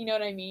stopped, you know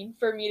what I mean,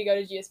 for me to go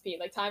to GSP.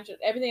 Like,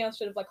 everything else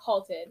should have, like,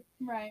 halted.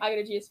 Right. I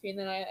go to GSP, and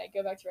then I like,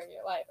 go back to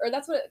regular life. Or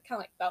that's what it kind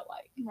of, like, felt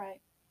like.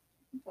 Right.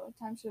 I felt like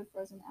time should have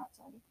frozen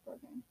outside of the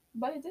program.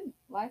 But it didn't.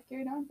 Life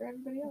carried on for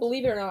everybody else.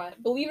 Believe it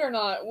or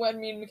not, when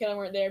me and Michaela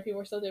weren't there, people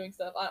were still doing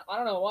stuff. I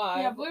don't know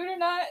why. Yeah, believe it or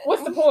not.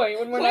 What's the point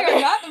when we're We not are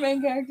there? not the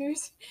main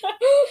characters.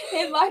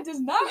 And life does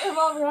not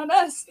revolve around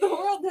us. The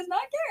world does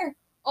not care.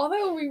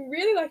 Although we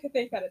really like to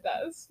think that it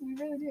does. We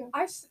really do.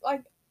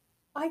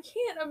 I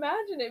can't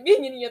imagine it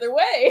being any other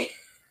way.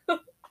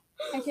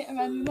 I can't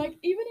imagine. Like,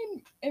 even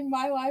in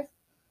my life,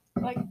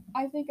 like,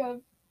 I think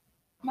of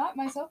not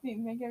myself being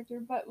the main character,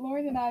 but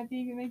Lauren and I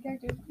being the main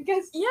characters.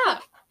 Because Yeah.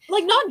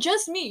 Like, not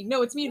just me.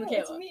 No, it's me and No,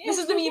 Michaela. it's me. This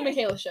is the me and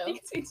Michaela show.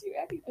 because we do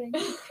everything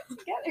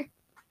together.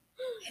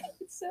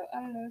 It's so, I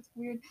don't know, it's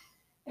weird.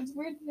 It's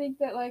weird to think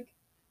that, like,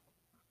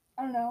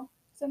 I don't know,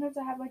 sometimes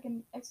I have, like,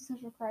 an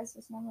existential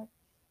crisis, and I'm like,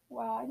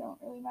 wow, I don't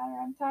really matter.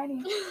 I'm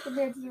tiny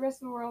compared to the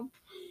rest of the world.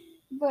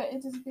 But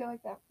it doesn't feel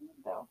like that,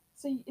 though.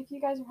 So if you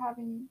guys are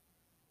having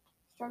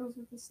struggles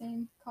with the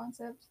same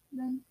concept,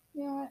 then,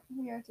 you know what,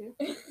 we are too.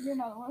 You're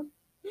not alone.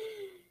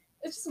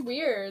 It's just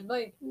weird.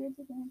 Like, Weird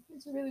to think.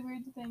 It's really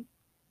weird to think.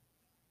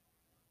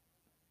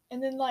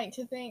 and then, like,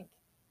 to think.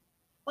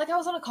 Like, I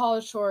was on a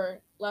college tour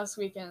last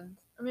weekend.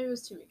 Or maybe it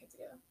was 2 weekends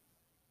ago.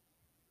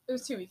 It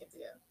was 2 weekends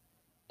ago.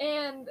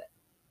 And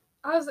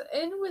I was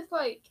in with,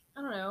 like,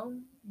 I don't know,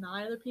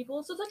 9 other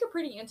people. So it's, like, a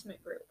pretty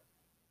intimate group.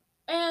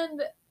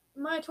 And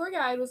my tour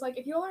guide was like,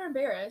 if you all are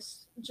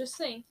embarrassed, just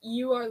think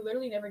you are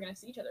literally never going to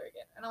see each other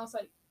again. And I was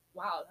like,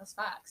 wow, that's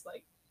facts.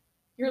 Like,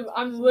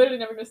 I'm literally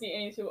never going to see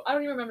any of these people. I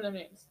don't even remember their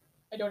names.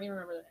 I don't even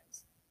remember their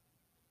names.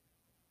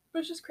 But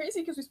it's just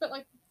crazy because we spent,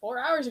 like, 4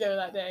 hours together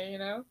that day, you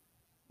know?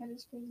 That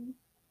is crazy.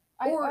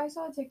 Or- I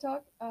saw a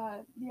TikTok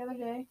the other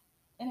day,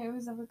 and it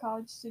was of a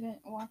college student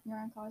walking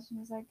around college, and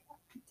it was like,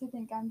 to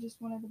think I'm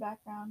just one of the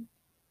background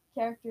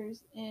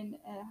characters in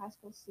a high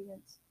school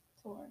student's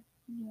tour.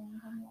 You know what I'm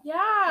talking about?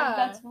 Yeah. Like,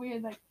 that's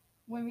weird. Like,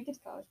 when we get to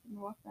college, we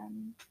can walk around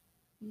and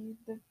be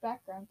the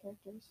background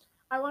characters.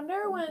 I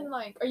wonder when,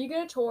 like, are you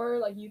going to tour,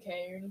 like, UK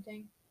or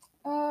anything?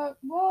 Well,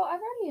 I've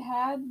already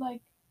had,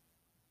 like,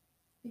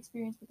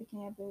 experience with the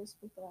campus,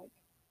 with, like,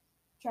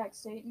 track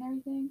state and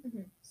everything.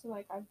 Mhm. So,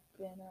 like, I've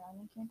been around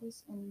the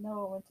campus, and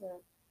Noah went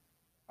to,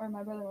 or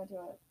my brother went to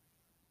a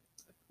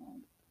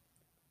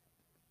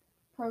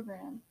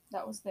program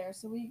that was there.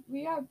 So we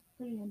got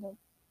pretty into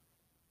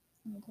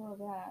all of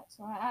that.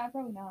 So I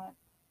probably not.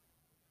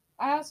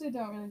 I also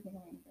don't really think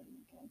I'm going to go to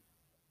the UK.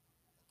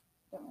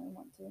 Don't really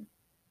want to.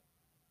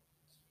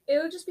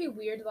 It would just be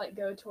weird to, like,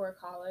 go tour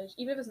college,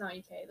 even if it's not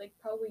UK, like,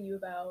 probably U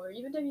of L or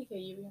even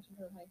WKU. We have some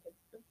really high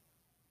kids.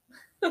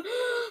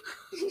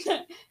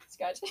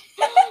 Scratch.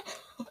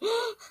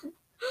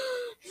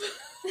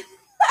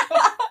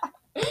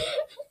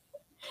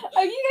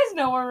 Oh, you guys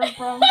know where we're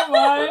from. Come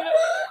on.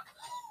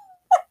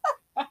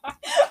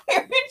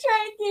 We've been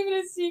trying to keep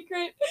it a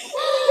secret.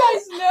 You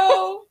guys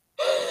know.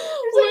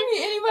 There's not gonna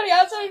be anybody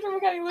outside of Trumbull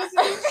County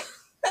listening.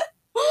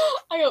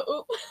 I go,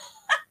 oop.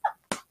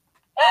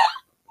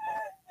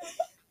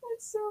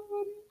 That's so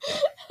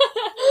funny.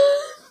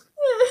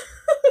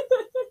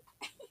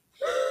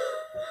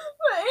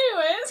 But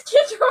anyway, let's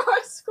get to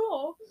our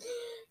school.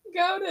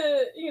 Go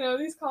to, you know,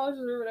 these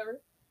colleges or whatever.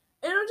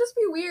 And it'll just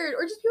be weird.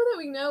 Or just people that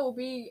we know will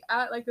be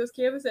at, like, those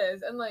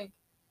campuses. And, like,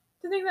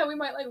 to think that we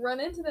might, like, run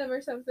into them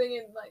or something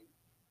and, like,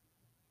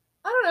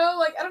 I don't know.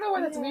 Like, I don't know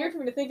why that's Yeah. weird for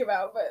me to think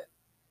about, but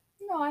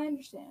No, I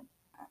understand.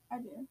 I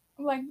do.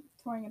 I'm like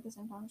touring at the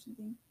same time or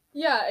something.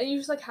 yeah, and you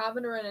just, like,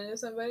 happen to run into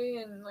somebody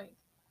and, like,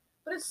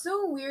 but it's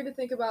so weird to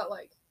think about,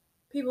 like,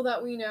 people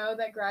that we know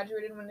that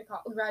graduated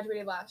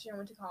graduated last year and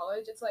went to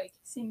college. It's like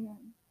Seeing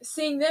them.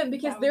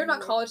 because That would they're be not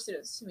weird. college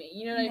students to me.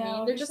 You know what I No, mean?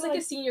 They're they're just still, like a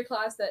like- senior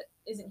class that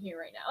isn't here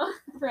right now.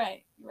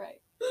 Right.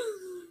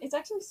 It's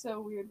actually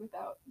so weird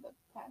without the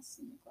past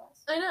senior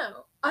class. I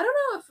know. I don't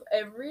know if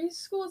every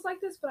school is like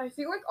this, but I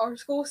feel like our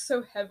school is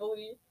so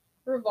heavily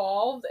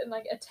revolved and,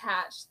 like,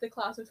 attached to the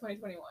class of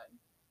 2021.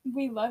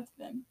 We loved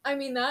them. I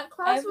mean, that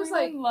class was,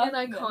 like, Everyone an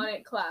loved them.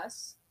 iconic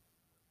class.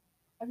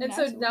 I mean, And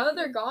so now that absolutely.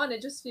 they're gone,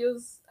 it just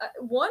feels,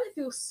 it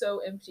feels so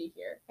empty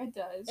here It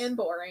does. and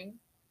boring.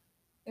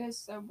 it is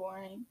so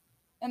boring.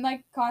 And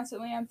like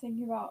constantly, I'm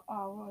thinking about,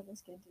 oh, what would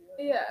this kid do? What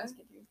would Yeah. this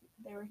kid do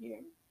if they were here?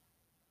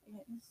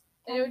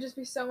 And it would just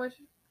be so much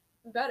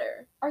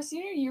better. Our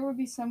senior year would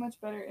be so much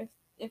better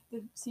if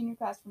the senior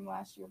class from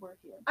last year were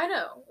here. I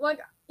know. Like,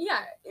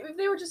 yeah, if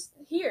they were just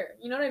here,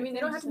 you know what I mean? They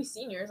don't have to be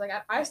seniors. Like,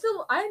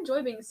 I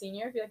enjoy being a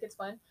senior. I feel like it's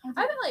fun.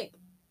 I haven't, like,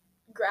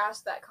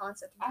 grasped that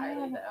concept I entirely,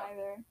 haven't though.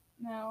 either.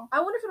 No. I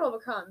wonder if it'll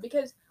become,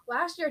 because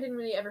last year I didn't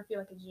really ever feel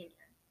like a junior.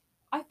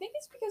 I think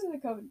it's because of the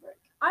COVID break.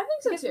 I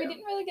think so, Because too. we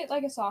didn't really get,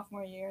 like, a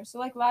sophomore year. So,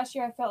 like, last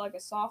year I felt like a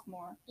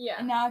sophomore. Yeah.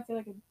 And now I feel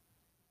like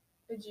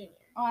a junior.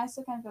 Oh, I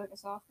still kind of feel like a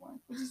sophomore,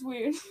 which is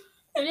weird.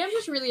 Maybe I'm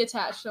just really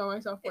attached to my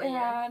sophomore year.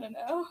 Yeah, I don't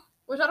know.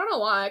 Which I don't know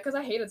why, because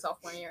I hated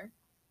sophomore year.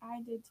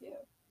 I did too.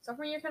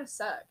 Sophomore year kind of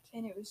sucked.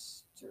 And it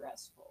was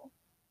stressful.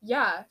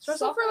 Yeah,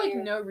 stressful Sophomore for, like,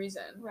 year- no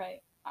reason.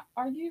 Right.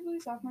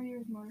 Arguably, sophomore year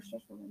is more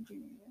stressful than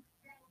junior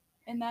year.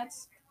 And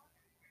that's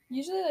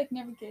usually, like,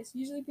 never the case.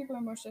 Usually people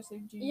are more stressed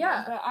like junior Yeah.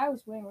 year, but I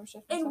was way more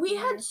stressed than And we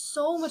sophomore had year.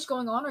 so much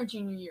going on our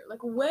junior year.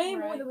 Like, way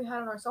more Right. than we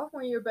had in our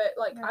sophomore year, but,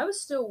 like, Right. I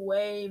was still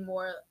way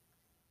more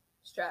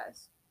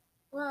stressed.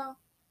 Well,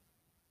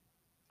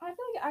 I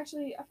feel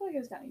like it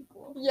was kind of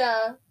equal.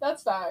 yeah,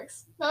 that's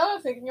facts. Now that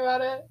I'm thinking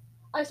about it,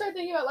 I started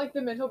thinking about, like,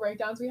 the mental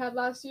breakdowns we had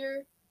last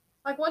year.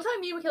 Like, one time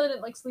me and Michaela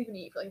didn't, like, sleep and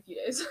eat for, like, a few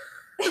days.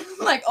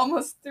 Like,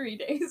 almost 3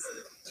 days.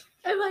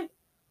 And, like,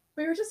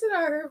 we were just in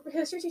our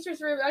history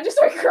teacher's room, and I just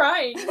started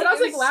crying. But I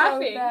was, like,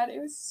 laughing. So bad. It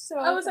was so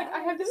I was bad. like, I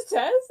have this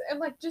test, and,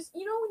 like, just,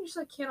 you know when you just,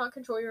 like, cannot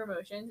control your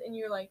emotions, and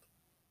you're, like,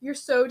 you're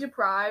so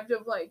deprived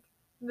of, like,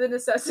 the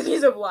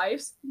necessities of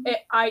life,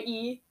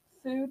 i.e.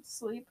 food,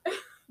 sleep,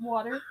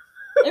 water.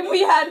 And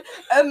we had,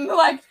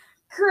 like,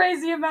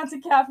 crazy amounts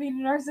of caffeine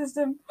in our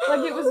system. Like,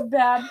 it was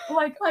bad.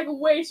 Like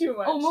way too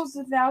much. almost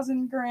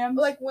 1,000 grams.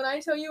 Like, when I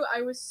tell you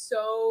I was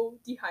so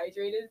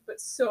dehydrated, but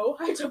so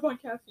hyped up on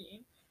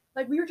caffeine,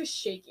 like, we were just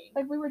shaking.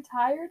 Like, we were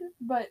tired,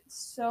 but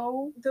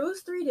so... Those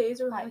 3 days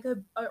are Hyped. like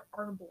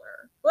are a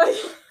blur. Like,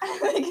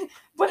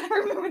 but I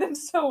remember them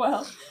so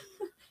well.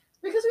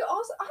 because we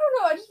also, I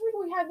don't know, I just think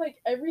we had,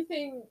 like,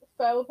 everything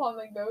fell upon,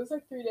 like, those,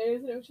 like, 3 days,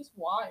 and it was just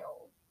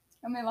wild.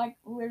 I mean, like,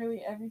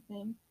 literally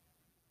everything.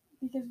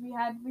 Because we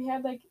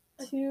had like,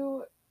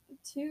 two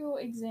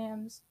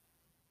exams.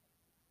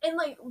 And,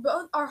 like,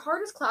 both our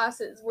hardest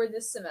classes were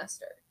this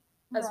semester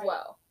as Right.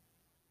 well.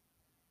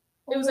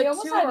 It was, we like,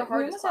 almost two had- of our we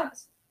hardest almost had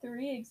classes.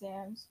 3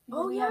 exams.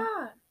 Oh, because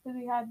yeah.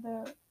 we had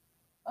the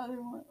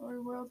other one,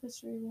 or world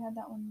history, we had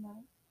that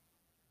one,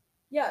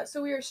 Yeah,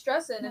 so we were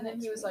stressing, No, and then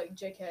he next was like,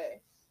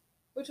 JK.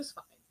 Which was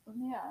fine.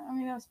 yeah, I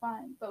mean, that was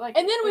fine. But, like...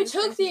 And then it we was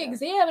took crazy the though.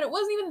 exam, and it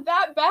wasn't even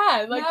that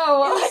bad. Like,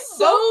 No, it was like,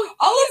 so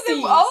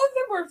easy. all of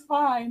them were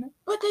fine.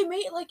 But they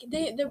made, like,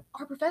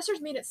 our professors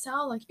made it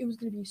sound like it was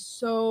going to be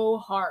so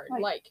hard.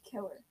 Like,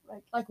 Killer.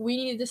 like, we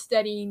needed to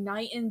study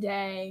night and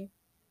day,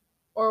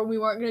 or we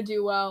weren't going to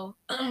do well.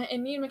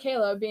 And me and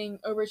Michaela, being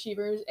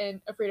overachievers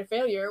and afraid of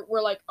failure,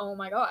 were like, oh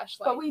my gosh.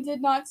 Like, But we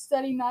did not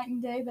study night and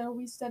day, though.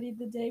 We studied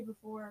the day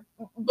before.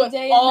 but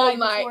day and all night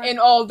night before. and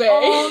all day.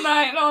 All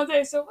night and all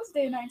day. So it was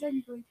day and night,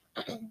 technically.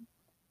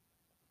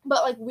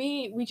 But, like,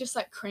 we just,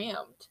 like,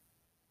 crammed.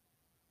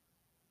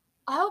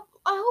 I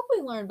hope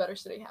we learn better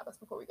study habits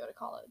before we go to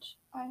college.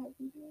 I hope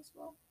you do as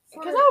well.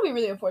 Because that would be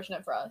really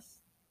unfortunate for us.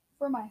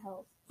 For my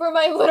health. For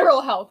my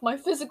literal health, my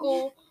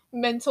physical,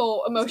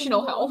 mental,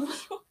 emotional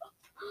health.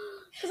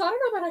 Because I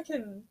don't know that I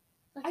can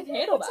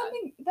handle that.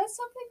 That's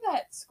something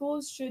that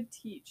schools should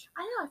teach.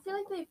 I know, I feel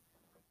like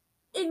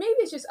maybe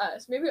it's just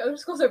us. Maybe other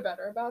schools are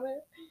better about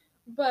it.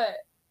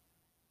 But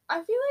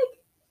I feel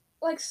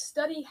like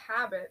study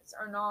habits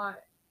are not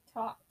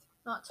Taught.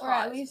 taught. Or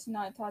at least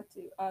not taught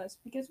to us.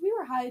 Because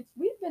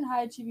we've been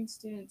high achieving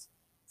students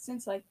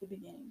since, like, the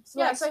beginning. So,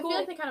 yeah, like, so I feel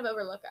like they kind of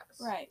overlook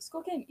us. Right.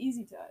 School came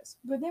easy to us.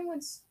 But then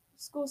when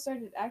school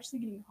started actually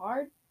getting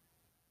hard,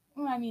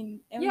 well, I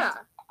mean, at least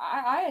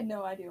I had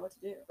no idea what to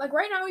do. Like,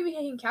 right now we be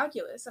taking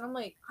calculus, and I'm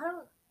like,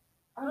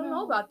 I don't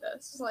know about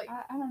this. Like,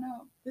 I don't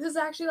know. this is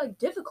actually, like,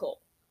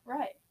 difficult.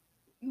 Right.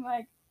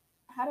 Like,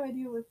 how do I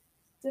deal with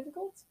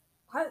difficult?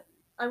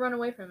 I run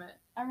away from it.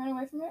 I run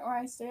away from it, or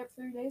I stay up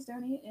 3 days,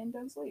 don't eat, and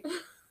don't sleep.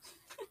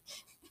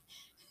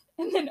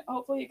 And then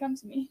hopefully it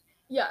comes to me.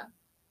 Yeah.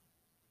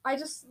 I'm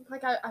just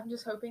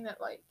hoping that,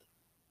 like,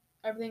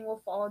 everything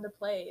will fall into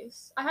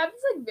place. I have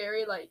this, like,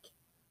 very, like,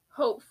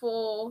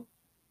 hopeful,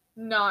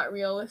 not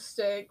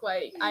realistic,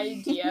 like,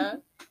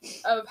 idea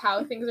of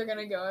how things are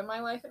gonna go in my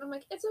life, and I'm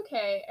like, it's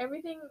okay.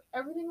 Everything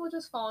will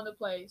just fall into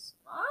place.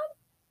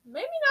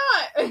 Maybe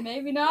not.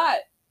 Maybe not.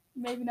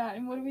 Maybe not.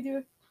 And what do we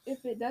do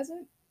if it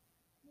doesn't?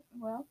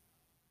 Well,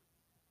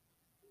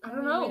 I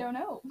don't know. We don't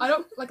know. I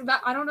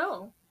don't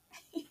know.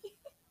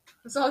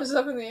 It's all just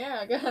up in the air,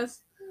 I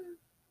guess.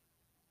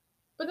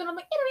 But then I'm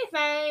like, it'll be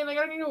fine. Like,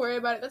 I don't need to worry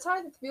about it. That's how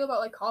I feel about,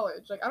 like,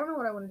 college. Like, I don't know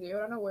what I want to do.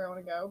 I don't know where I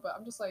want to go. But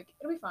I'm just like,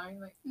 it'll be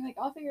fine. Like,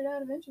 I'll figure it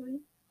out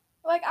eventually.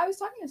 Like, I was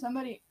talking to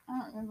somebody, I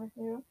don't remember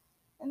who,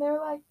 and they were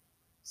like,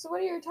 so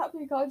what are your top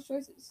 3 college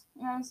choices?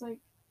 And I was like,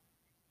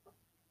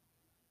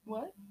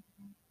 what?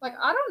 Like,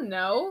 I don't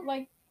know.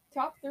 Like,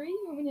 top 3?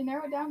 You want me to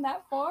narrow it down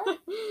that far?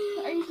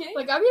 Are you kidding?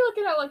 Like, I'd be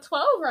looking at like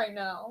 12 right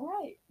now.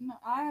 Right. No,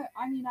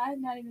 I mean, I have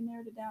not even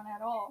narrowed it down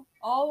at all.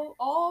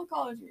 All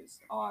colleges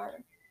are.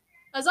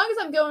 As long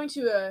as I'm going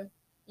to a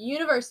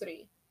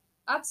university,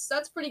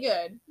 that's pretty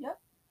good. Yep.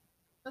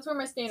 That's where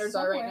my standards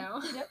are right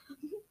now. Yep.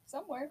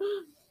 Somewhere.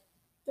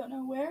 Don't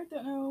know where.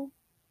 Don't know.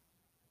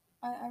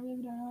 I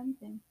really don't know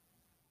anything.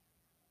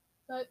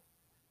 But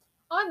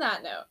on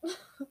that note,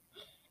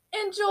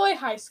 enjoy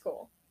high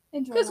school.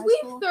 Enjoy Because high we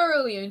school.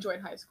 thoroughly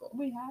enjoyed high school.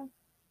 We have.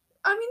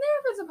 I mean, there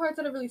have been some parts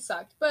that have really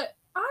sucked, but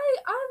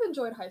I've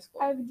enjoyed high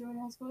school. I've enjoyed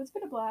high school. It's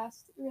been a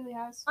blast. It really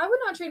has. I would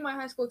not trade my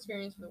high school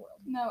experience for the world.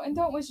 No, and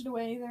don't wish it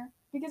away either.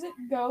 Because it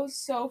goes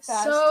so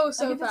fast. So It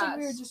feels fast. like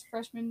we were just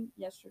freshmen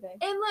yesterday.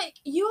 And, like,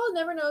 you all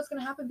never know what's going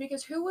to happen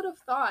because who would have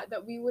thought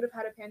that we would have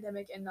had a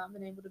pandemic and not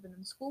been able to be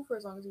in school for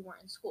as long as we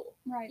weren't in school?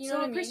 Right. You know so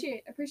what I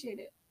mean? appreciate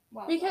it.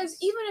 Wow. Because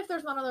even if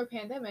there's not another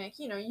pandemic,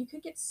 you know, you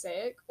could get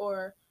sick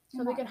or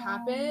something could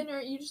happen or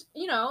you just,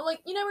 you know, like,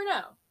 you never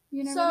know.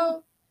 You never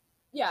know.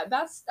 Yeah,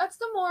 that's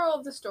the moral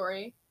of the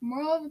story.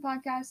 Moral of the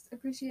podcast,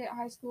 appreciate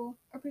high school.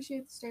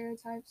 Appreciate the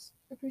stereotypes.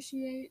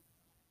 Appreciate,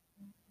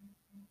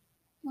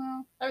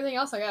 well, Everything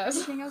else, I guess.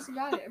 everything else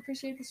about it.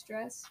 Appreciate the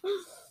stress.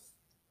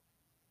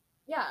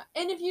 Yeah,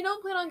 and if you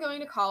don't plan on going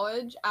to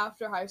college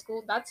after high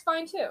school, that's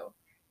fine too.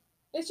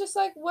 It's just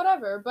like,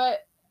 whatever,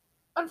 but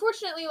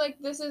unfortunately, like,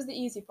 this is the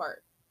easy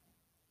part.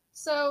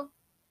 So,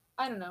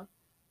 I don't know.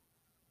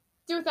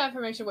 Do with that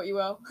information what you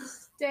will.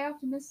 Stay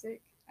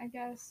optimistic, I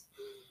guess.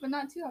 But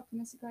not too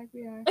optimistic like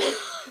we are.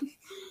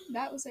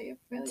 That was a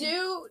failure.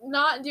 Do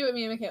not do what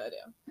me and Michaela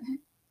do.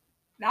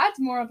 That's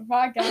moral of the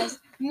podcast.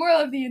 Moral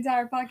of the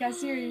entire podcast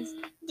series.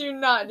 Do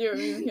not do what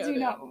me and Michaela Do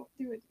not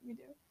do what we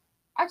do.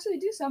 Actually,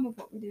 do some of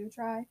what we do.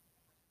 Try.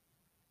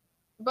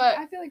 But,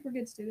 I feel like we're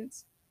good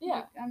students.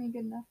 yeah. I mean,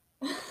 good enough.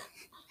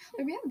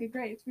 Like, we have good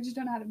grades. We just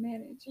don't know how to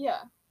manage.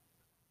 Yeah.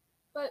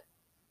 But,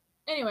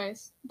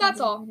 anyways,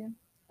 that's all.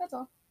 That's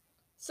all.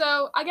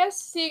 So, I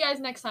guess see you guys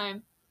next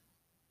time.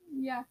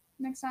 Yeah.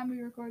 Next time we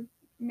record.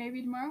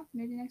 Maybe tomorrow.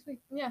 Maybe next week.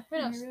 Yeah, who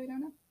knows? We really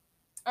don't know.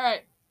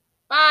 Alright.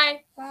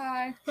 Bye!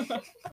 Bye.